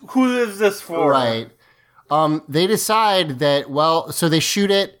who is this for? Right. They decide that, so they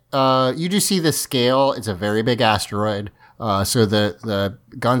shoot it. You do see the scale. It's a very big asteroid. So the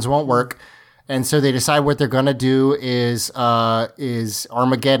guns won't work. And so they decide what they're going to do is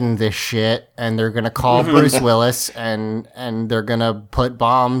Armageddon this shit, and they're going to call Bruce Willis, and they're going to put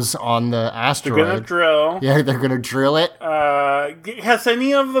bombs on the asteroid. They're going to drill. Yeah, they're going to drill it. Has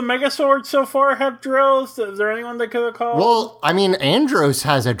any of the Megazords so far have drills? Is there anyone they could have called? Well, I mean, Andros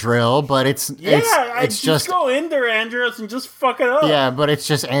has a drill, but it's just go in there, Andros, and just fuck it up. Yeah, but it's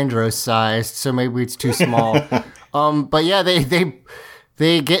just Andros sized, so maybe it's too small. But yeah, they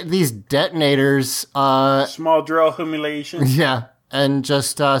get these detonators. Small drill humiliation. Yeah, and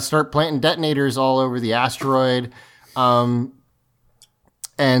just start planting detonators all over the asteroid. And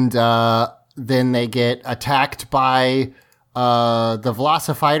then they get attacked by the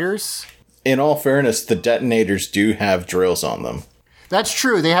Velocifighters. In all fairness, the detonators do have drills on them. That's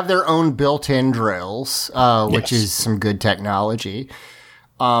true. They have their own built-in drills, which is some good technology.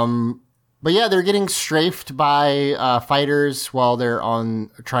 But yeah, they're getting strafed by fighters while they're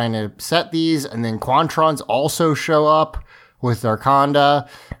trying to set these, and then Quantrons also show up with Arconda.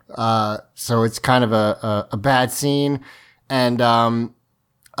 So it's kind of a bad scene. And TJ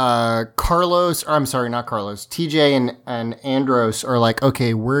and Andros are like,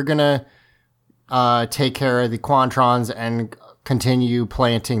 okay, we're gonna take care of the Quantrons and continue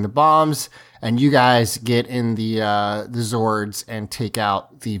planting the bombs, and you guys get in the Zords and take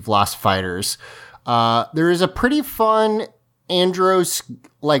out the Velocifighters. There is a pretty fun Andros,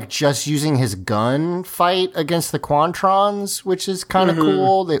 like, just using his gun fight against the Quantrons, which is kind of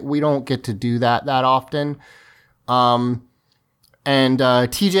cool that we don't get to do that often. And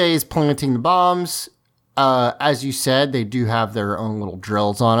TJ is planting the bombs. As you said, they do have their own little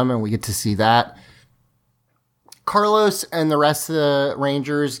drills on them, and we get to see that. Carlos and the rest of the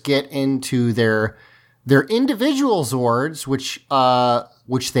Rangers get into their individual Zords,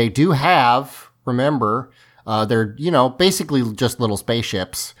 which they do have. Remember, they're, basically just little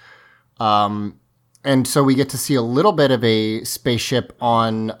spaceships. And so we get to see a little bit of a spaceship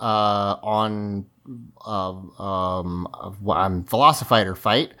on Velocifighter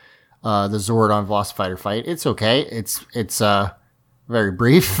fight. The Zord on Velocifighter fight. It's okay. It's very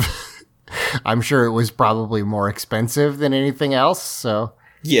brief. I'm sure it was probably more expensive than anything else. So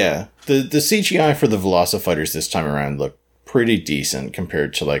yeah, the CGI for the Velocifighters this time around looked pretty decent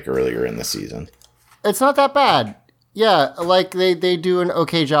compared to like earlier in the season. It's not that bad. Yeah, like they do an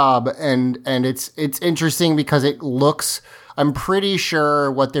okay job, and it's interesting because it looks. I'm pretty sure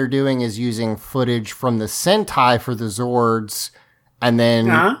what they're doing is using footage from the Sentai for the Zords, and then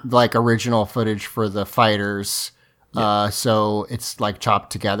like original footage for the fighters. Yeah. So it's like chopped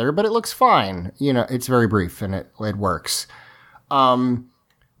together, but it looks fine. It's very brief and it works.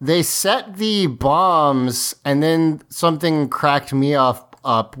 They set the bombs, and then something cracked me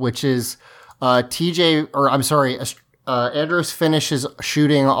up, which is Andros finishes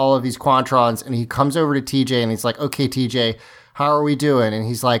shooting all of these Quantrons, and he comes over to TJ and he's like, "Okay, TJ, how are we doing?" And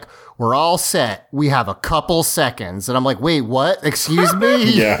he's like, "We're all set. We have a couple seconds." And I'm like, "Wait, what? Excuse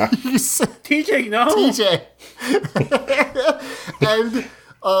me?" Yeah. TJ, no. TJ. And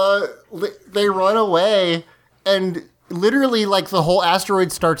they run away, and literally, like, the whole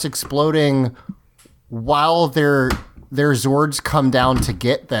asteroid starts exploding while their Zords come down to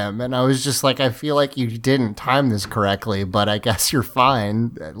get them. And I was just like, I feel like you didn't time this correctly, but I guess you're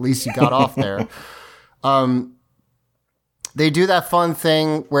fine. At least you got off there. They do that fun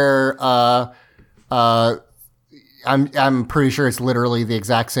thing where I'm pretty sure it's literally the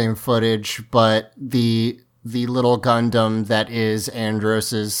exact same footage, but the little Gundam that is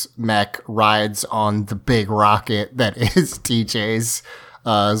Andros's mech rides on the big rocket that is TJ's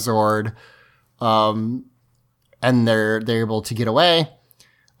Zord. And they're able to get away,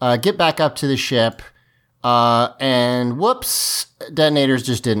 get back up to the ship, and whoops, detonators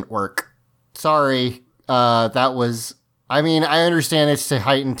just didn't work. Sorry. That was, I understand it's to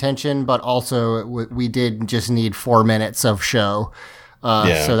heighten tension, but also we did just need 4 minutes of show.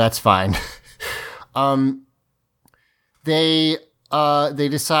 So that's fine. They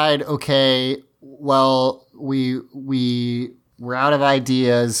decide, okay, well, we're out of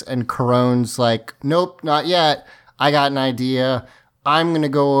ideas, and Caron's like, "Nope, not yet. I got an idea. I'm going to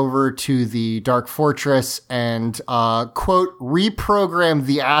go over to the Dark Fortress and, quote, reprogram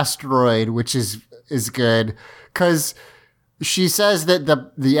the asteroid," which is good, because she says that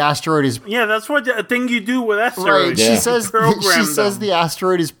the asteroid is... Yeah, that's what the thing you do with asteroids. Right, yeah. She says the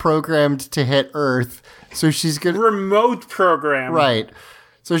asteroid is programmed to hit Earth, so she's going to... Remote program. Right.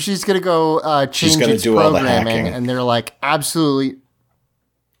 So she's going to go change its programming, and they're like, absolutely.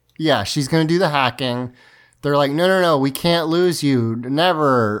 Yeah, she's going to do the hacking. They're like, no, we can't lose you,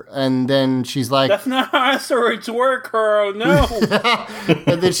 never. And then she's like... That's not how asteroids work, Carl, no.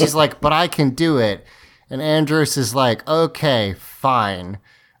 And then she's like, but I can do it. And Andros is like, okay, fine.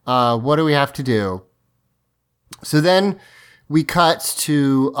 What do we have to do? So then we cut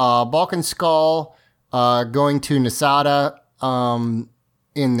to Balkan Skull going to Nasada,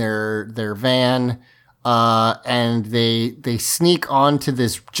 in their van, and they sneak onto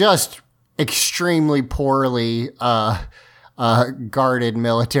this just extremely poorly guarded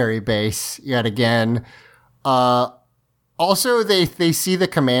military base yet again. Also, they see the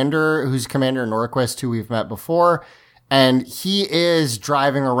commander, who's Commander Norquist, who we've met before, and he is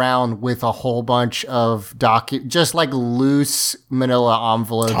driving around with a whole bunch of just like loose manila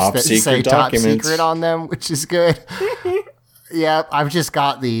envelopes that say top secret on them, which is good. Yeah, I've just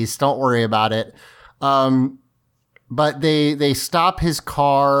got these. Don't worry about it. But they stop his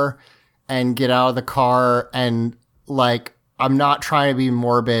car and get out of the car, and like, I'm not trying to be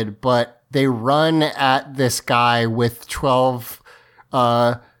morbid, but they run at this guy with 12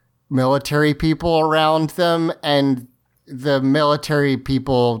 military people around them, and the military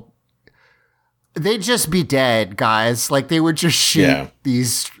people, they'd just be dead, guys. Like, they would just shoot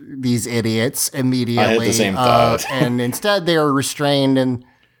these idiots immediately. I had the same thought. And instead they were restrained, and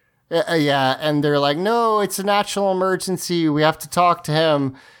Yeah, and they're like, no, it's a national emergency. We have to talk to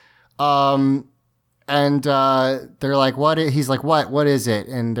him. And they're like, what? He's like, what is it?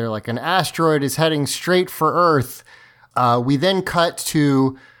 And they're like, an asteroid is heading straight for Earth. We then cut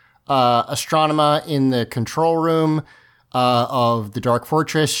to Astronema in the control room of the Dark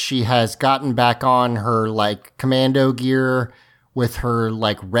Fortress. She has gotten back on her like commando gear with her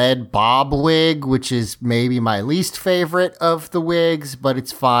like red bob wig, which is maybe my least favorite of the wigs, but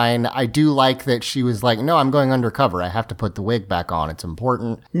it's fine. I do like that she was like, no, I'm going undercover. I have to put the wig back on. It's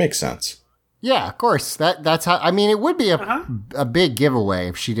important. Makes sense. Yeah, of course. That's how, I mean, it would be a big giveaway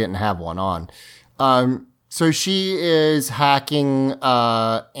if she didn't have one on. So she is hacking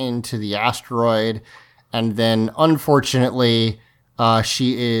into the asteroid, and then unfortunately,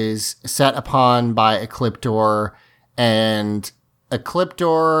 she is set upon by Ecliptor, and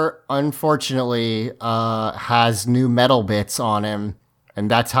Ecliptor, unfortunately, has new metal bits on him,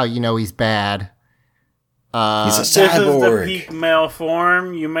 and that's how you know he's bad. He's a This is the cyborg. peak male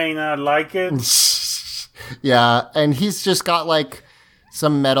form. You may not like it. Yeah, and he's just got like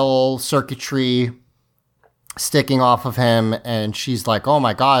some metal circuitry sticking off of him, and she's like, oh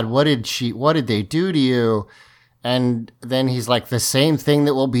my god, what did they do to you? And then he's like, the same thing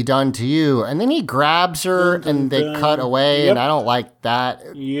that will be done to you. And then he grabs her and they cut away, and I don't like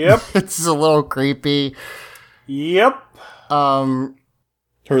that. Yep. It's a little creepy. Yep. Um,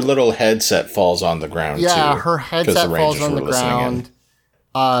 Her little headset falls on the ground, yeah, too. her 'cause headset the falls Rangers on the were listening in.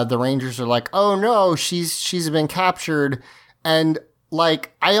 ground. The Rangers are like, oh no, she's been captured. And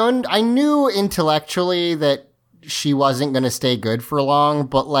like, I knew intellectually that she wasn't going to stay good for long,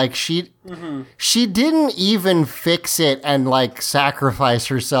 but like she didn't even fix it and like sacrifice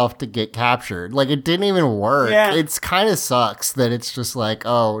herself to get captured. Like it didn't even work. Yeah. It's kind of sucks that it's just like,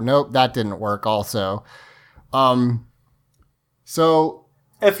 oh nope, that didn't work also. So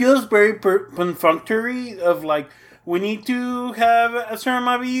It feels very perfunctory of like, we need to have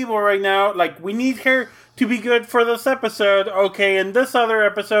Asura Evil right now. Like, we need her to be good for this episode. Okay, in this other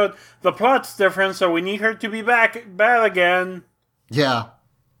episode, the plot's different, so we need her to be bad again. yeah.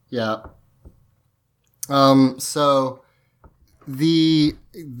 So we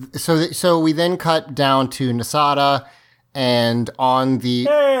then cut down to Nasada, and on the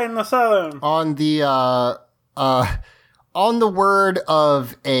Hey, in the southern. on the word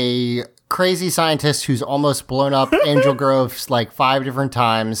of a crazy scientist who's almost blown up Angel Grove like 5 different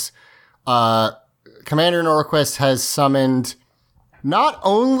times, Commander Norquist has summoned not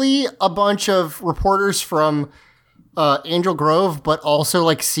only a bunch of reporters from Angel Grove, but also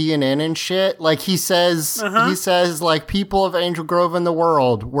like CNN and shit. Like he says, like, people of Angel Grove and the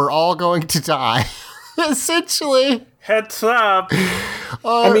world, we're all going to die. Essentially. Heads up.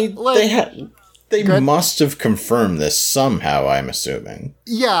 I mean, like- they Good. must have confirmed this somehow, I'm assuming.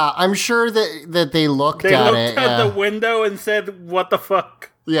 Yeah, I'm sure that they looked They at looked it. at the window and said, what the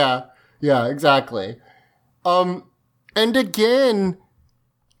fuck? Yeah, exactly. And again,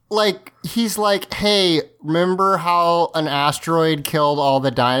 like, he's like, hey, remember how an asteroid killed all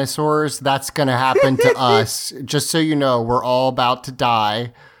the dinosaurs? That's gonna happen to us. Just so you know, we're all about to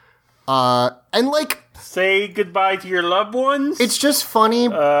die. And like, Say goodbye to your loved ones. it's just funny.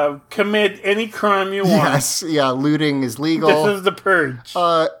 Commit any crime you want. Yes, yeah, looting is legal. This is the purge.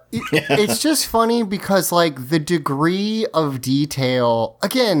 It's just funny because, like, the degree of detail,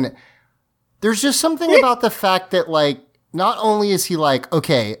 again, there's just something about the fact that, like, not only is he like,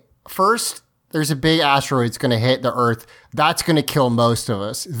 okay, first, there's a big asteroid that's going to hit the Earth. That's going to kill most of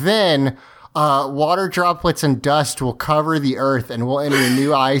us. Then, water droplets and dust will cover the Earth and we'll enter a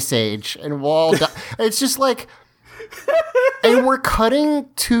new ice age. And we'll all die. It's just like, and we're cutting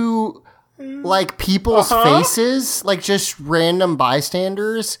to, like, people's faces, like just random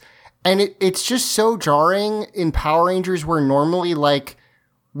bystanders. And it's just so jarring in Power Rangers where normally, like,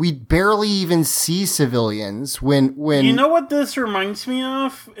 we barely even see civilians when You know what this reminds me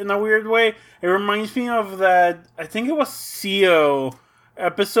of in a weird way? It reminds me of that, I think it was CO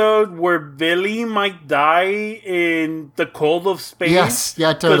episode where Billy might die in the cold of space. Yes,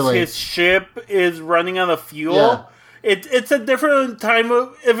 yeah, totally. Because his ship is running out of fuel. Yeah. It's a different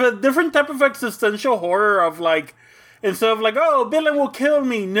type of existential horror of like, instead of like, oh, Billy will kill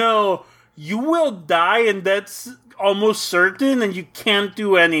me. No, you will die, and that's almost certain, and you can't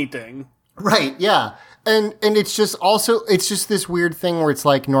do anything. Right, yeah. And it's just also, it's just this weird thing where it's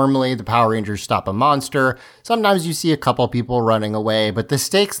like normally the Power Rangers stop a monster. Sometimes you see a couple people running away, but the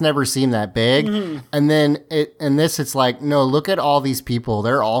stakes never seem that big. And then it's like, no, look at all these people.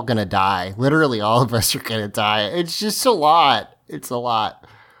 They're all going to die. Literally all of us are going to die. It's just a lot. It's a lot.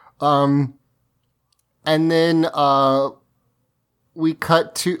 And then, we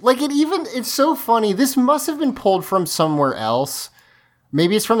cut to it's so funny. This must have been pulled from somewhere else.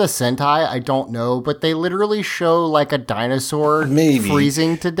 Maybe it's from the Sentai, I don't know, but they literally show like a dinosaur Maybe.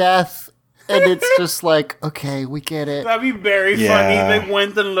 freezing to death. And it's just like, okay, we get it. That'd be very funny. They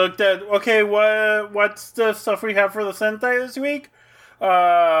went and looked at, okay, what's the stuff we have for the Sentai this week?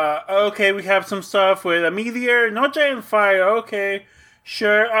 Okay, we have some stuff with a meteor, no giant fire, okay,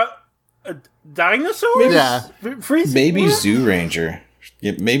 sure. Dinosaurs? Yeah. Freezing? Maybe Zoo Ranger.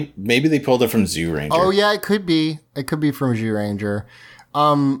 Yeah, maybe they pulled it from Zoo Ranger. Oh yeah, it could be. It could be from Zyuranger.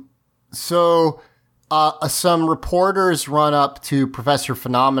 So some reporters run up to Professor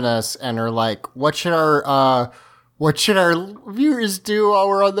Phenomenus and are like, what should our viewers do while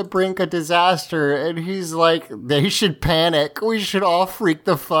we're on the brink of disaster? And he's like, they should panic. We should all freak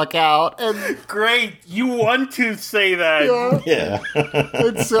the fuck out. And Great, you want to say that. Yeah.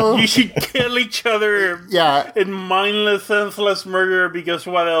 it's so You should kill each other yeah. in mindless, senseless murder because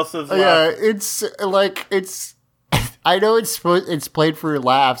what else is left? Yeah, it's like I know it's played for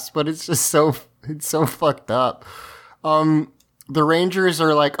laughs, but it's just so fucked up. The Rangers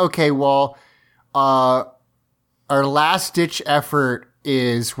are like, okay, well, our last ditch effort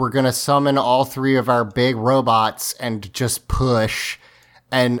is we're gonna summon all three of our big robots and just push.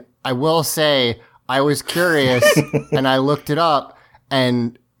 And I will say, I was curious and I looked it up,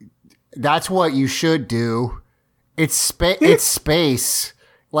 and that's what you should do. It's space.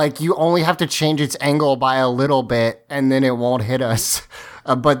 Like, you only have to change its angle by a little bit, and then it won't hit us.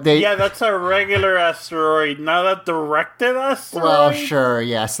 But Yeah, that's a regular asteroid, not a directed asteroid. well, sure,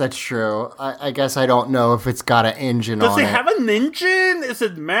 yes, that's true. I guess I don't know if it's got an engine Does on it it. have an engine? Is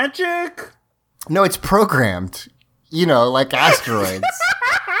it magic? No, it's programmed. You know, like asteroids.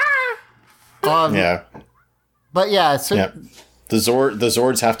 Yeah. But yeah, so Yeah. The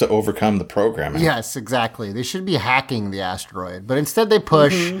Zords have to overcome the programming. yes, exactly. They should be hacking the asteroid, but instead they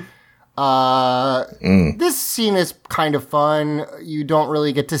push. This scene is kind of fun. You don't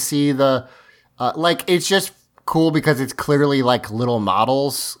really get to see the it's just cool because it's clearly like little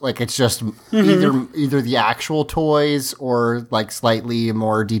models. Like, it's just either the actual toys or like slightly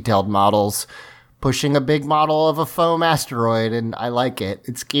more detailed models pushing a big model of a foam asteroid, and I like it.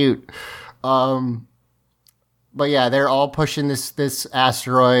 It's cute. But yeah, they're all pushing this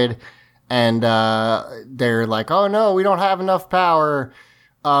asteroid, and they're like, oh no, we don't have enough power.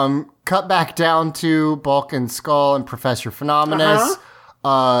 Cut back down to Bulk and Skull and Professor Phenomenus.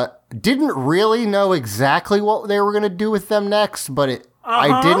 Didn't really know exactly what they were going to do with them next, but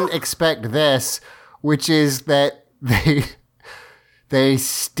I didn't expect this, which is that they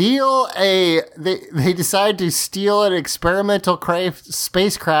decide to steal an experimental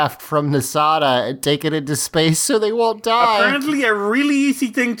spacecraft from Nasada and take it into space so they won't die. Apparently a really easy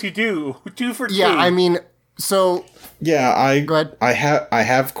thing to do. 2 for 2. Yeah, I mean, so Yeah, Go ahead. I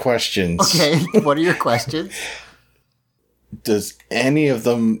have questions. okay, what are your questions? Does any of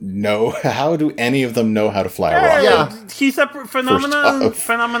them know? How do any of them know how to fly a rocket? Yeah. He's a off.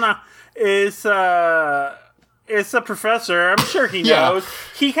 Phenomena is a professor. I'm sure he Yeah. knows.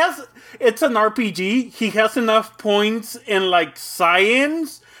 It's an RPG. He has enough points in like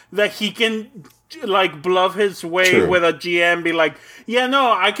science that he can like bluff his way True. with a GM. Be like, yeah,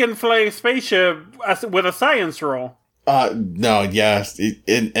 no, I can fly a spaceship with a science roll. No, yes.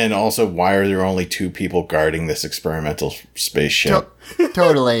 And also, why are there only 2 people guarding this experimental spaceship?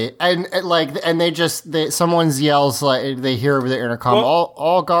 Totally, and someone yells, like, they hear over the intercom, Well-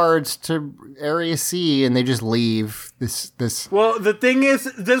 all guards to Area C, and they just leave. This Well, the thing is,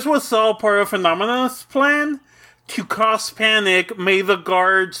 this was all part of Phenomena's plan to cause panic, make the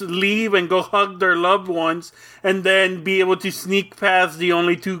guards leave and go hug their loved ones, and then be able to sneak past the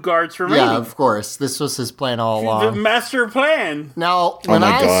only 2 guards remaining. yeah, of course, this was his plan all The along. master plan. Now, Oh when my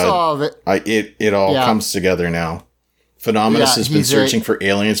I God. saw that, It all Yeah. comes together now. Phenomenus Yeah, has been he's searching for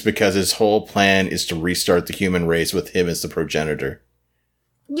aliens because his whole plan is to restart the human race with him as the progenitor.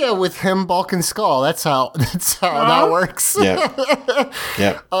 yeah, with him, Bulk and Skull, that's how that works. Yeah.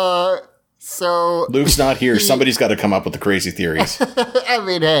 Yeah. So, Luke's not here. Somebody's got to come up with the crazy theories. I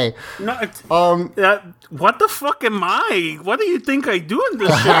mean, hey, No, what the fuck am I? What do you think I do in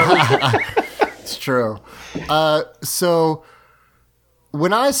this show? it's true. So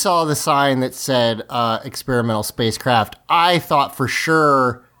when I saw the sign that said experimental spacecraft, I thought for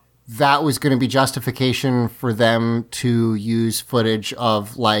sure that was going to be justification for them to use footage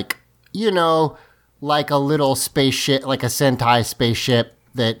of, like, like a little spaceship, like a Sentai spaceship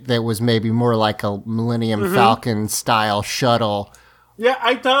that was maybe more like a Millennium Falcon style shuttle. Yeah,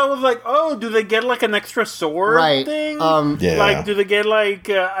 I thought it was like, oh, do they get like an extra sword Right. thing? Yeah. Like, do they get like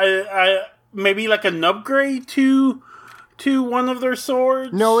maybe like an upgrade to to one of their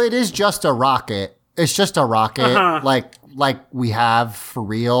swords? No, it is just a rocket. It's just a rocket, like we have for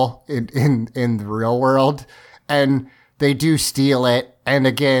real in the real world, and they do steal it. And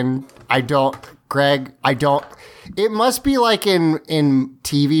again, Greg. It must be like in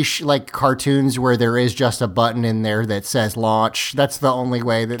TV like cartoons where there is just a button in there that says launch. That's the only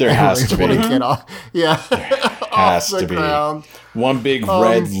way that There has to be. get off. Yeah, Has to be ground. one big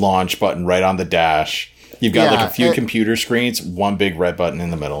red launch button right on the dash. You've got like a few computer screens, one big red button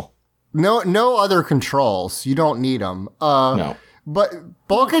in the middle. No other controls. You don't need them. No. But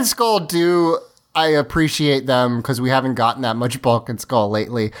Bulk and Skull I appreciate them because we haven't gotten that much Bulk and Skull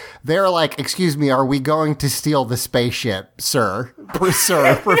lately. They're like, excuse me, are we going to steal the spaceship, sir?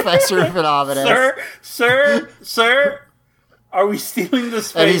 Sir, Professor Phenomenus. Sir, are we stealing the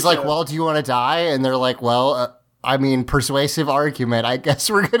spaceship? And he's like, well, do you want to die? And they're like, well, persuasive argument. I guess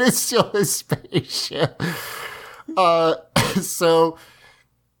we're going to steal the spaceship. So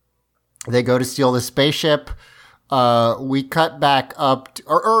they go to steal the spaceship. We cut back up,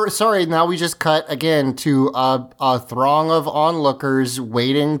 now we just cut again to a throng of onlookers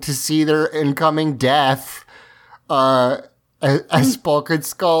waiting to see their incoming death. As Bulk and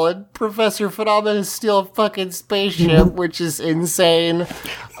Skull and Professor Phenomenus steal a fucking spaceship, which is insane.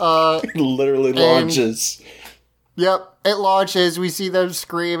 Literally launches. Yep, it launches. We see them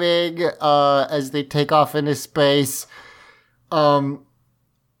screaming as they take off into space.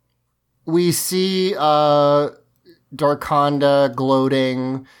 We see Darkonda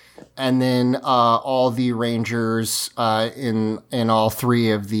gloating, and then all the Rangers in all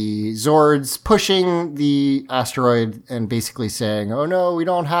three of the Zords pushing the asteroid and basically saying, "Oh no, we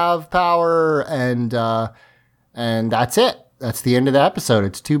don't have power," and that's it. That's the end of the episode.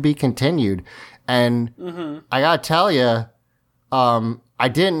 It's to be continued. And I gotta tell you, I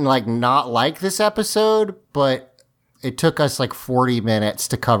didn't not like this episode, but it took us 40 minutes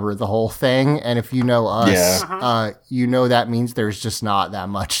to cover the whole thing. And if you know us, you know that means there's just not that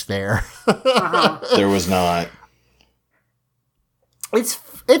much there. There was not. It's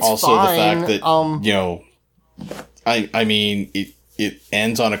also fine. The fact that, I mean, it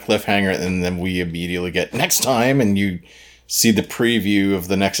ends on a cliffhanger and then we immediately get next time and you see the preview of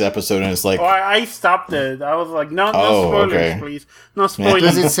the next episode and it's like... Oh, I stopped it. I was like, no spoilers, please. No spoilers.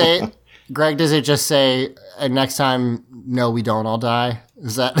 Does it say... Greg, does it just say, next time, no, we don't all die?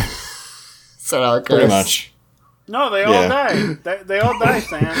 Is that how it goes? Pretty much. No, they all die. They all die,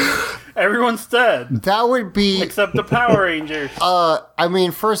 Sam. Everyone's dead. That would be... Except the Power Rangers.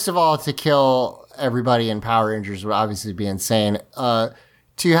 First of all, to kill everybody in Power Rangers would obviously be insane. To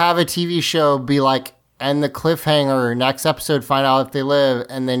have a TV show be like, and the cliffhanger, next episode, find out if they live,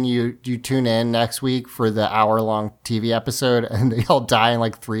 and then you tune in next week for the hour-long TV episode, and they all die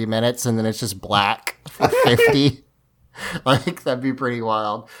in 3 minutes, and then it's just black for 50. That'd be pretty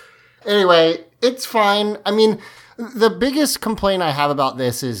wild. Anyway, it's fine. I mean, the biggest complaint I have about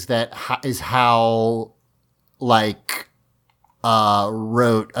this is how rote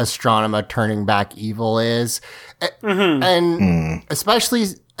Astronema turning back evil is. And especially...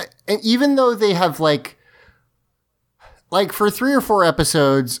 And even though they have for 3 or 4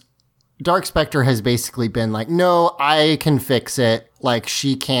 episodes, Dark Spectre has basically been no, I can fix it.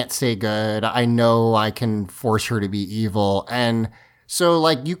 She can't stay good. I know I can force her to be evil. And so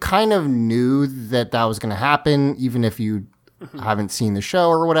you kind of knew that was going to happen, even if you haven't seen the show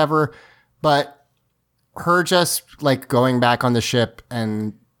or whatever. But her just going back on the ship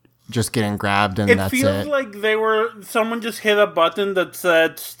and just getting grabbed and that's it. It feels like someone just hit a button that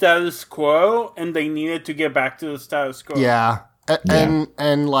said status quo and they needed to get back to the status quo. Yeah. And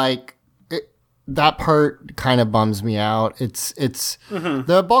that part kind of bums me out. It's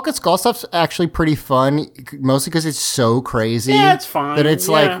the Bulk and Skull stuff's actually pretty fun, mostly because it's so crazy. Yeah, it's fine. That it's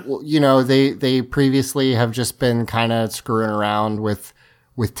they previously have just been kind of screwing around with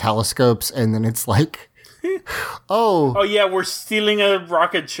telescopes, and then it's oh yeah, we're stealing a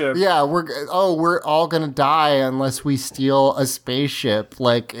rocket ship. Yeah, we're all gonna die unless we steal a spaceship.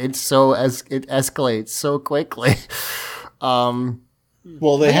 It escalates so quickly.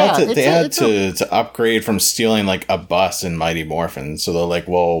 Well, they had to upgrade from stealing a bus in Mighty Morphin. So they're like,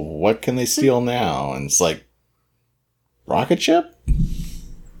 well, what can they steal now? And it's rocket ship?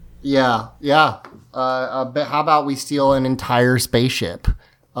 Yeah. How about we steal an entire spaceship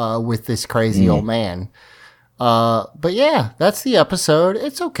with this crazy old man? But yeah, that's the episode.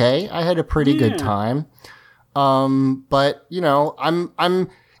 It's okay. I had a pretty good time. But I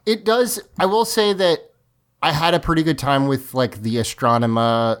will say that I had a pretty good time with the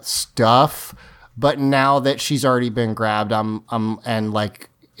Astronema stuff, but now that she's already been grabbed,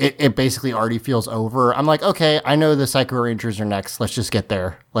 it basically already feels over. I'm like, okay, I know the Psycho Rangers are next. Let's just get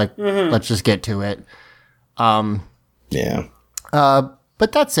there. Like, let's just get to it. Yeah.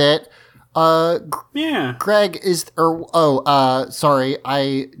 But that's it. Yeah. Greg sorry.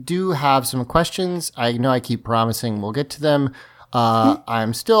 I do have some questions. I know I keep promising we'll get to them.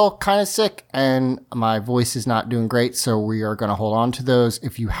 I'm still kind of sick and my voice is not doing great, so we are going to hold on to those.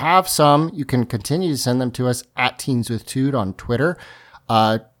 If you have some, you can continue to send them to us at Teens with Tude on Twitter.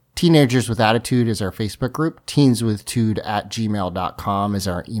 Teenagers with Attitude is our Facebook group. teenswithtude@gmail.com is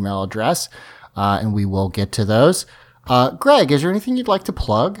our email address. And we will get to those. Greg, is there anything you'd like to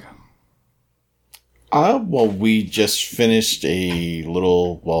plug? Well, we just finished a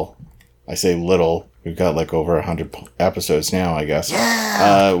little, well, I say little, we've got like over 100 episodes now, I guess.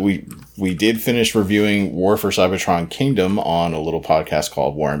 Yeah. We did finish reviewing War for Cybertron Kingdom on a little podcast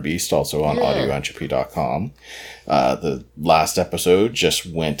called War and Beast, also on audioentropy.com. The last episode just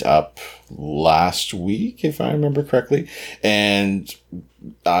went up last week, if I remember correctly. And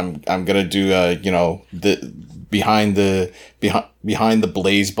I'm gonna do the behind the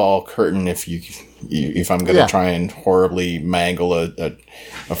blazeball curtain if I'm gonna try and horribly mangle a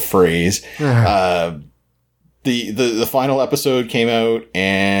phrase. The final episode came out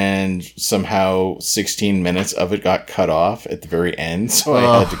and somehow 16 minutes of it got cut off at the very end. So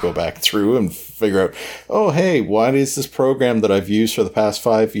I had to go back through and figure out, oh, hey, why does this program that I've used for the past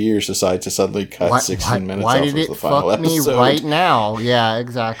 5 years decide to suddenly cut 16 minutes off of the final episode? Why did it fuck me right now? Yeah,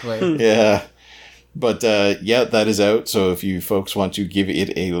 exactly. Yeah. But, that is out. So if you folks want to give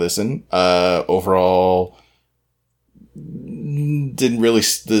it a listen, overall, the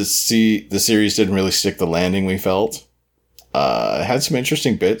series didn't really stick the landing we felt. It had some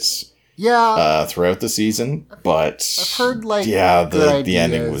interesting bits. Yeah. Throughout the season, but I've heard the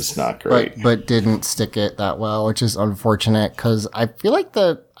ending was not great. But didn't stick it that well, which is unfortunate because I feel like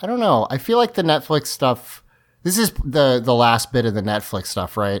I feel like the Netflix stuff, this is the last bit of the Netflix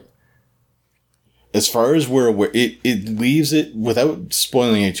stuff, right? As far as where it leaves it, without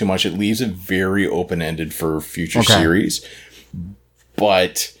spoiling it too much, it leaves it very open-ended for future series.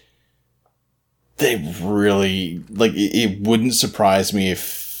 But they really, it wouldn't surprise me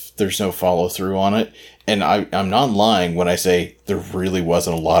if there's no follow-through on it. And I'm not lying when I say there really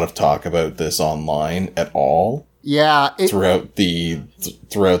wasn't a lot of talk about this online at all. Yeah. Throughout the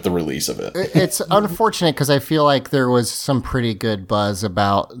release of it. It's unfortunate because I feel like there was some pretty good buzz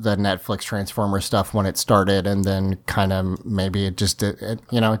about the Netflix Transformer stuff when it started, and then kind of maybe it just it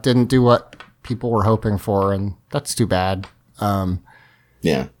didn't do what people were hoping for, and that's too bad.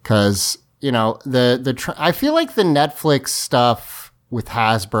 Yeah. Because, I feel like the Netflix stuff with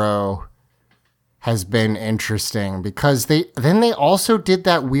Hasbro has been interesting because they also did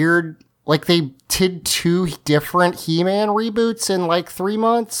that weird, they did 2 different He-Man reboots in 3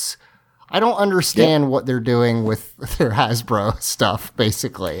 months. I don't understand what they're doing with their Hasbro stuff,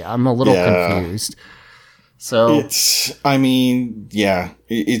 basically. I'm a little confused. So it's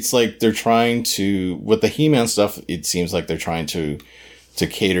like they're trying to, with the He-Man stuff, it seems like they're trying to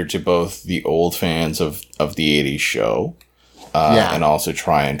cater to both the old fans of the 80s show, and also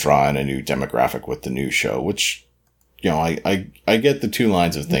try and draw in a new demographic with the new show, which, I get the 2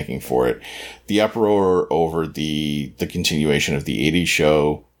 lines of thinking for it. The uproar over the continuation of the 80s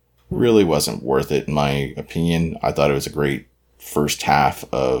show really wasn't worth it, in my opinion. I thought it was a great first half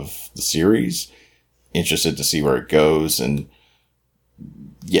of the series. Interested to see where it goes, and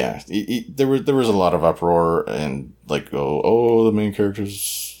there was a lot of uproar and the main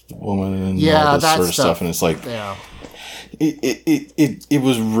character's a woman and all this sort of stuff, and it's it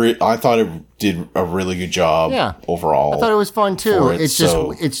was I thought it did a really good job overall. I thought it was fun too.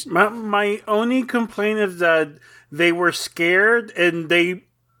 It's my only complaint is that they were scared and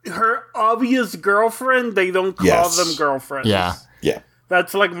her obvious girlfriend, they don't call them girlfriends. Yeah.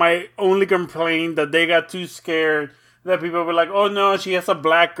 That's my only complaint, that they got too scared that people were like, oh no, she has a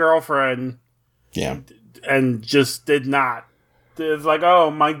black girlfriend. Yeah. And just did not. It's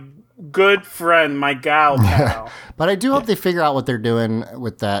oh, my good friend, my gal pal. But I do hope they figure out what they're doing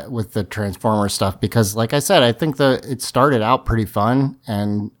with the Transformer stuff, because like I said, I think it started out pretty fun,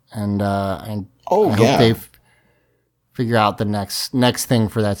 and I hope they figure out the next thing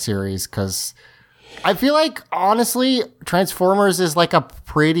for that series, because I feel like, honestly, Transformers is a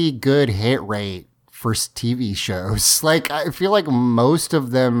pretty good hit rate for TV shows. I feel like most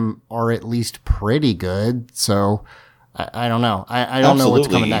of them are at least pretty good. So I don't know. I don't know what's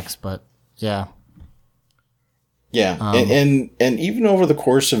coming next, but yeah. Yeah. And even over the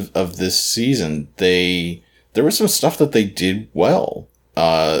course of this season, there was some stuff that they did well.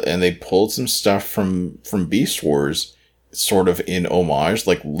 And they pulled some stuff from Beast Wars sort of in homage.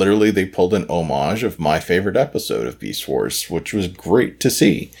 Like, literally, they pulled an homage of my favorite episode of Beast Wars, which was great to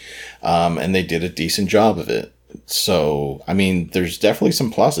see. And they did a decent job of it. So, I mean, there's definitely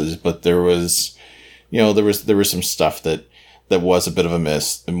some pluses, but there was some stuff that was a bit of a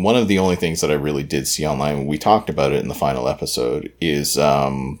miss. And one of the only things that I really did see online when we talked about it in the final episode is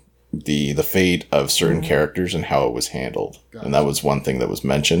the fate of certain characters and how it was handled. Gotcha. And that was one thing that was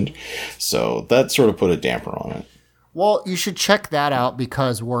mentioned. So that sort of put a damper on it. Well, you should check that out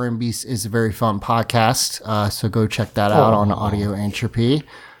because War and Beast is a very fun podcast. So go check that out on Audio Entropy.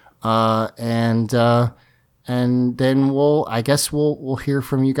 And then we'll hear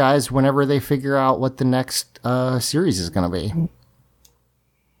from you guys whenever they figure out what the next series is going to be.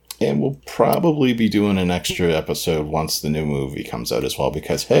 And we'll probably be doing an extra episode once the new movie comes out as well,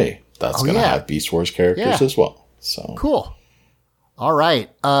 because, hey, that's going to have Beast Wars characters as well. So cool. All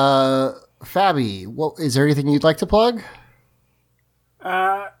right. Fabi, is there anything you'd like to plug?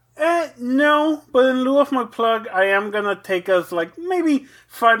 No, but in lieu of my plug, I am going to take us like maybe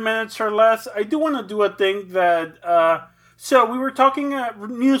 5 minutes or less. I do want to do a thing that, so we were talking,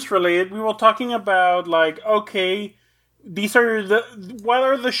 news related, we were talking about like, okay, what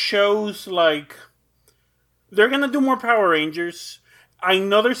are the shows like, they're going to do more Power Rangers. I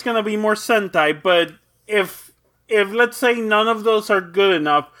know there's going to be more Sentai, but if let's say none of those are good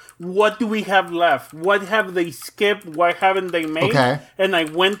enough, what do we have left? What have they skipped? What haven't they made? Okay. And I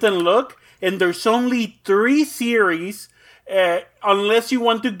went and looked, and there's only 3 series, unless you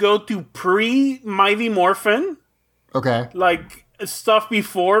want to go to pre-Mighty Morphin. Okay. Like, stuff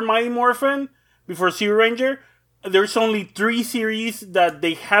before Mighty Morphin, before Zero Ranger. There's only 3 series that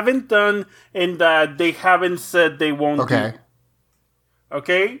they haven't done and that they haven't said they won't do.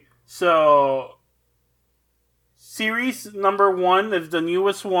 Okay? So, series number 1 is the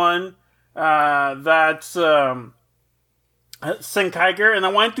newest one. That's Senkaiger. And I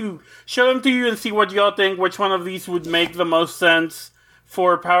wanted to show them to you and see what y'all think. Which one of these would make the most sense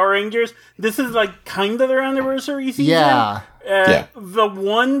for Power Rangers. This is like kind of their anniversary season. Yeah. The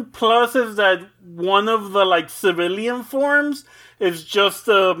one plus is that one of the like civilian forms is just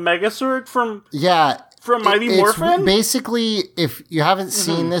a Megazord from Mighty Morphin. Basically, if you haven't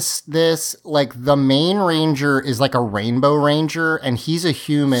seen this like the main ranger is like a Rainbow Ranger, and he's a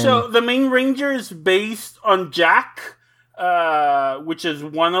human. So the main ranger is based on Jack, which is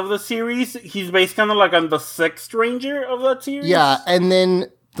one of the series. He's based kind of like on the 6th Ranger of that series. Yeah, and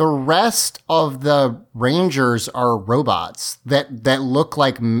then the rest of the Rangers are robots that look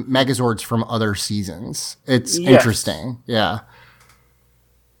like Megazords from other seasons. It's interesting. Yeah.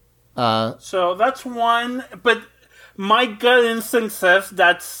 So that's one, but my gut instinct says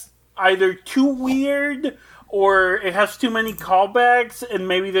that's either too weird or it has too many callbacks, and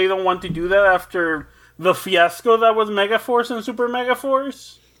maybe they don't want to do that after the fiasco that was Megaforce and Super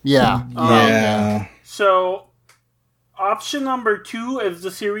Megaforce. Yeah. So option number 2 is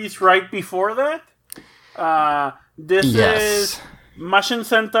the series right before that. This is Mashin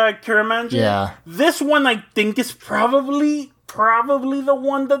Sentai Kiramanji. Yeah. This one I think is probably the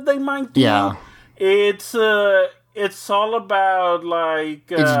one that they might do. Yeah. It's all about like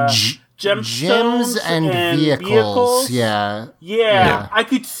gemstones and vehicles. Yeah. I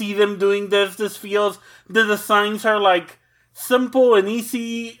could see them doing this. This feels, the designs are like simple and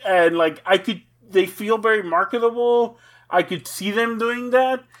easy, and like they feel very marketable. I could see them doing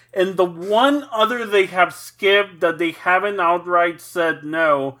that. And the one other they have skipped that they haven't outright said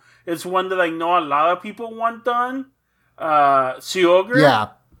no is one that I know a lot of people want done. Kyogre.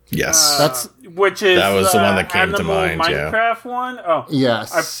 Yeah. Yes. That was the one that came to mind. Minecraft one. Oh.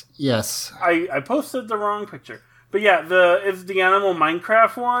 Yes. Yes. I posted the wrong picture. But yeah, it's the Animal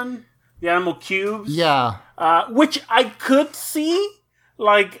Minecraft one. The Animal Cubes. Yeah. Which I could see.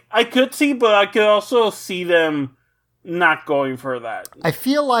 But I could also see them not going for that. I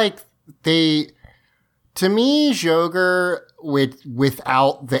feel like to me, Kyogre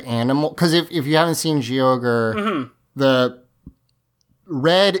without the animal, because if you haven't seen Kyogre, the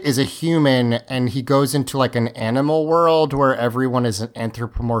Red is a human and he goes into like an animal world where everyone is an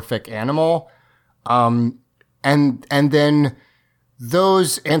anthropomorphic animal. And then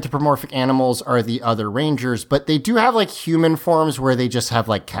those anthropomorphic animals are the other Rangers, but they do have like human forms where they just have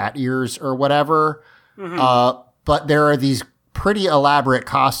like cat ears or whatever. But there are these pretty elaborate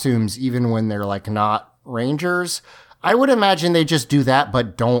costumes even when they're like not Rangers. I would imagine they just do that,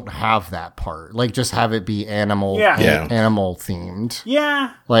 but don't have that part. Like, just have it be animal themed.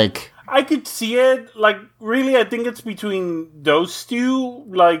 Yeah. Like, I could see it. Like, really, I think it's between those two.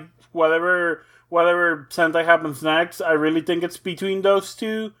 Like, whatever Sentai happens next, I really think it's between those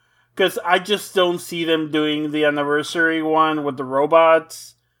two. because I just don't see them doing the anniversary one with the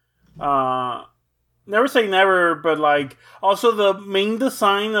robots. Never say never, but like also the main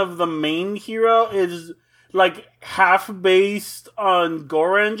design of the main hero is like half based on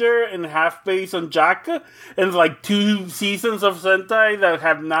Goranger and half based on Jack, and like 2 seasons of Sentai that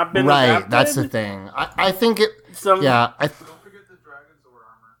have not been Right, adapted. that's the thing. I think it. Some- Yeah,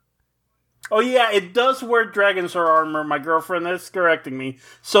 Oh yeah, it does wear Dragonsaur armor. My girlfriend is correcting me.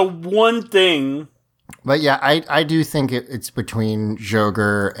 So one thing, but yeah, I do think it's between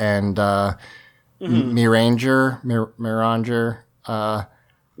Joger and Miranger.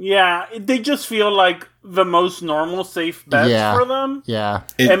 yeah, they just feel like the most normal, safe bets Yeah. for them. Yeah,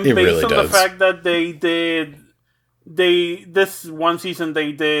 And it based really on does. the fact that this one season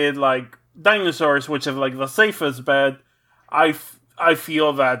they did like dinosaurs, which is like the safest bet. I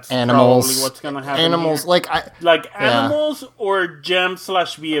feel that's animals. probably what's gonna happen. Animals, here. like Animals or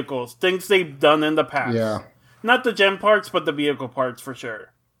gem/vehicles, things they've done in the past. yeah, Not the gem parts, but the vehicle parts for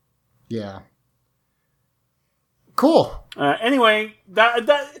sure. yeah. Cool. Anyway, that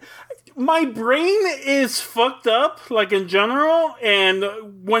my brain is fucked up, like in general. And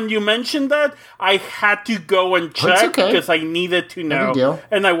when you mentioned that, I had to go and check okay. because I needed to know, big deal.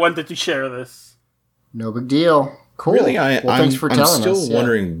 and I wanted to share this. No big deal. Cool. Really, Thanks for telling I'm still us. Yeah.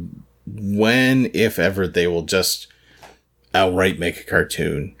 wondering when, if ever, they will just outright make a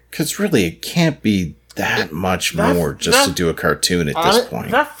cartoon. Because really, it can't be that much more just to do a cartoon at this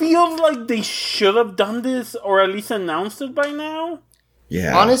point. That feels like they should have done this, or at least announced it by now.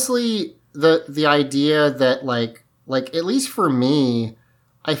 Yeah. Honestly, the idea that like at least for me,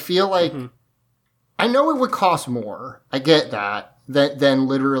 I feel like I know it would cost more. I get that than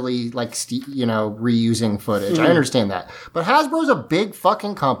literally like reusing footage. I understand that, but Hasbro's a big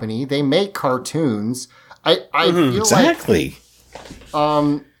fucking company. They make cartoons. I feel Exactly.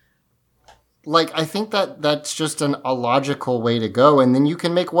 like I think that's just a logical way to go, and then you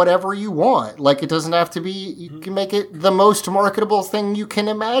can make whatever you want. Like it doesn't have to be. You can make it the most marketable thing you can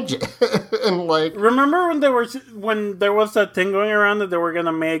imagine, and like Remember when there was that thing going around that they were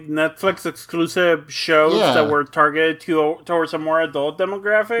gonna make Netflix exclusive shows Yeah. that were targeted towards a more adult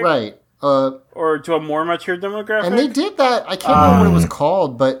demographic, right. or to a more mature demographic? And they did that. I can't remember what it was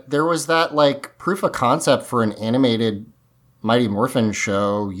called, but there was that like proof of concept for an animated Mighty Morphin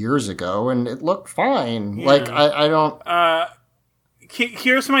show years ago, and it looked fine. Like I don't.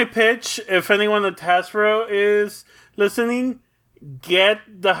 Here's my pitch. If anyone at Hasbro is listening, get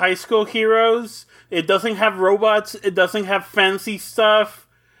the high school heroes. It doesn't have robots. It doesn't have fancy stuff.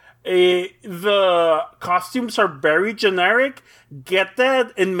 The costumes are very generic. Get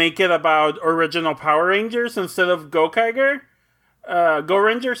that and make it about original Power Rangers instead of Go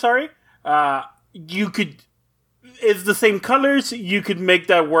Ranger, sorry. You could... It's the same colors. You could make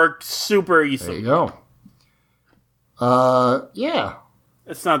that work super There easily. you go. Yeah,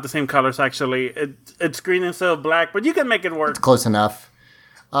 It's not the same colors, actually. It's green instead of black, but you can make it work. close enough.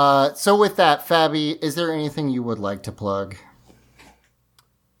 So with that, Fabi, is there anything you would like to plug?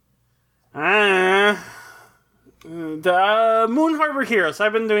 The Moon Harbor Heroes.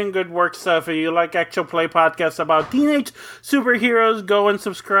 I've been doing good work stuff. If you like actual play podcasts about teenage superheroes, go and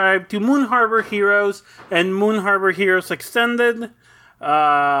subscribe to Moon Harbor Heroes and Moon Harbor Heroes Extended.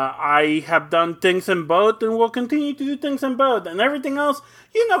 I have done things in both and will continue to do things in both. And everything else,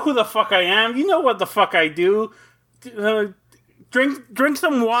 you know who the fuck I am. You know what the fuck I do. Drink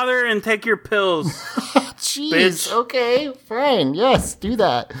some water and take your pills. Jeez. Bitch. Okay, fine. Yes, do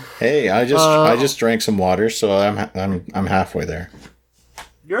that. Hey, I just drank some water, so I'm halfway there.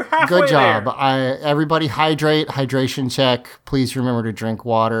 You're halfway Good job. there. Everybody hydrate. Hydration check. Please remember to drink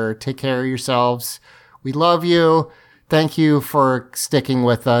water. Take care of yourselves. We love you. Thank you for sticking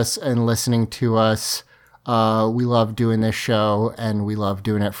with us and listening to us. We love doing this show, and we love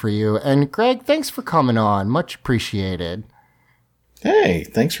doing it for you. And Greg, thanks for coming on. Much appreciated. Hey,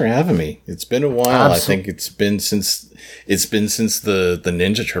 thanks for having me. It's been a while. I think it's been since the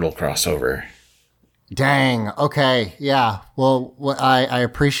Ninja Turtle crossover. Dang. Okay. Yeah. Well, I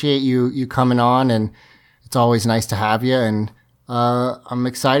appreciate you coming on, and it's always nice to have you. And I'm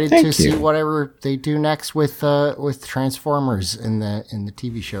excited Thank to see you. whatever they do next with Transformers in the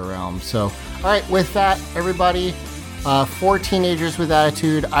TV show realm. So, all right. With that, everybody, for Teenagers with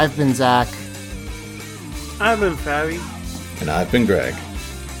Attitude, I've been Zach, I've been Fabi. And I've been Greg.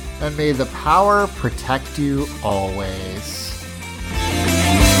 and may the power protect you always.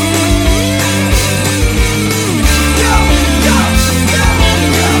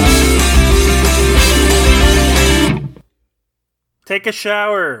 Take a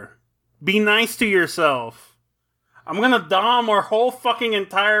shower. Be nice to yourself. I'm gonna dom our whole fucking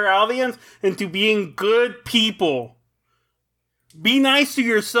entire audience into being good people. Be nice to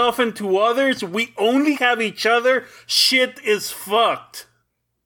yourself and to others. We only have each other. Shit is fucked.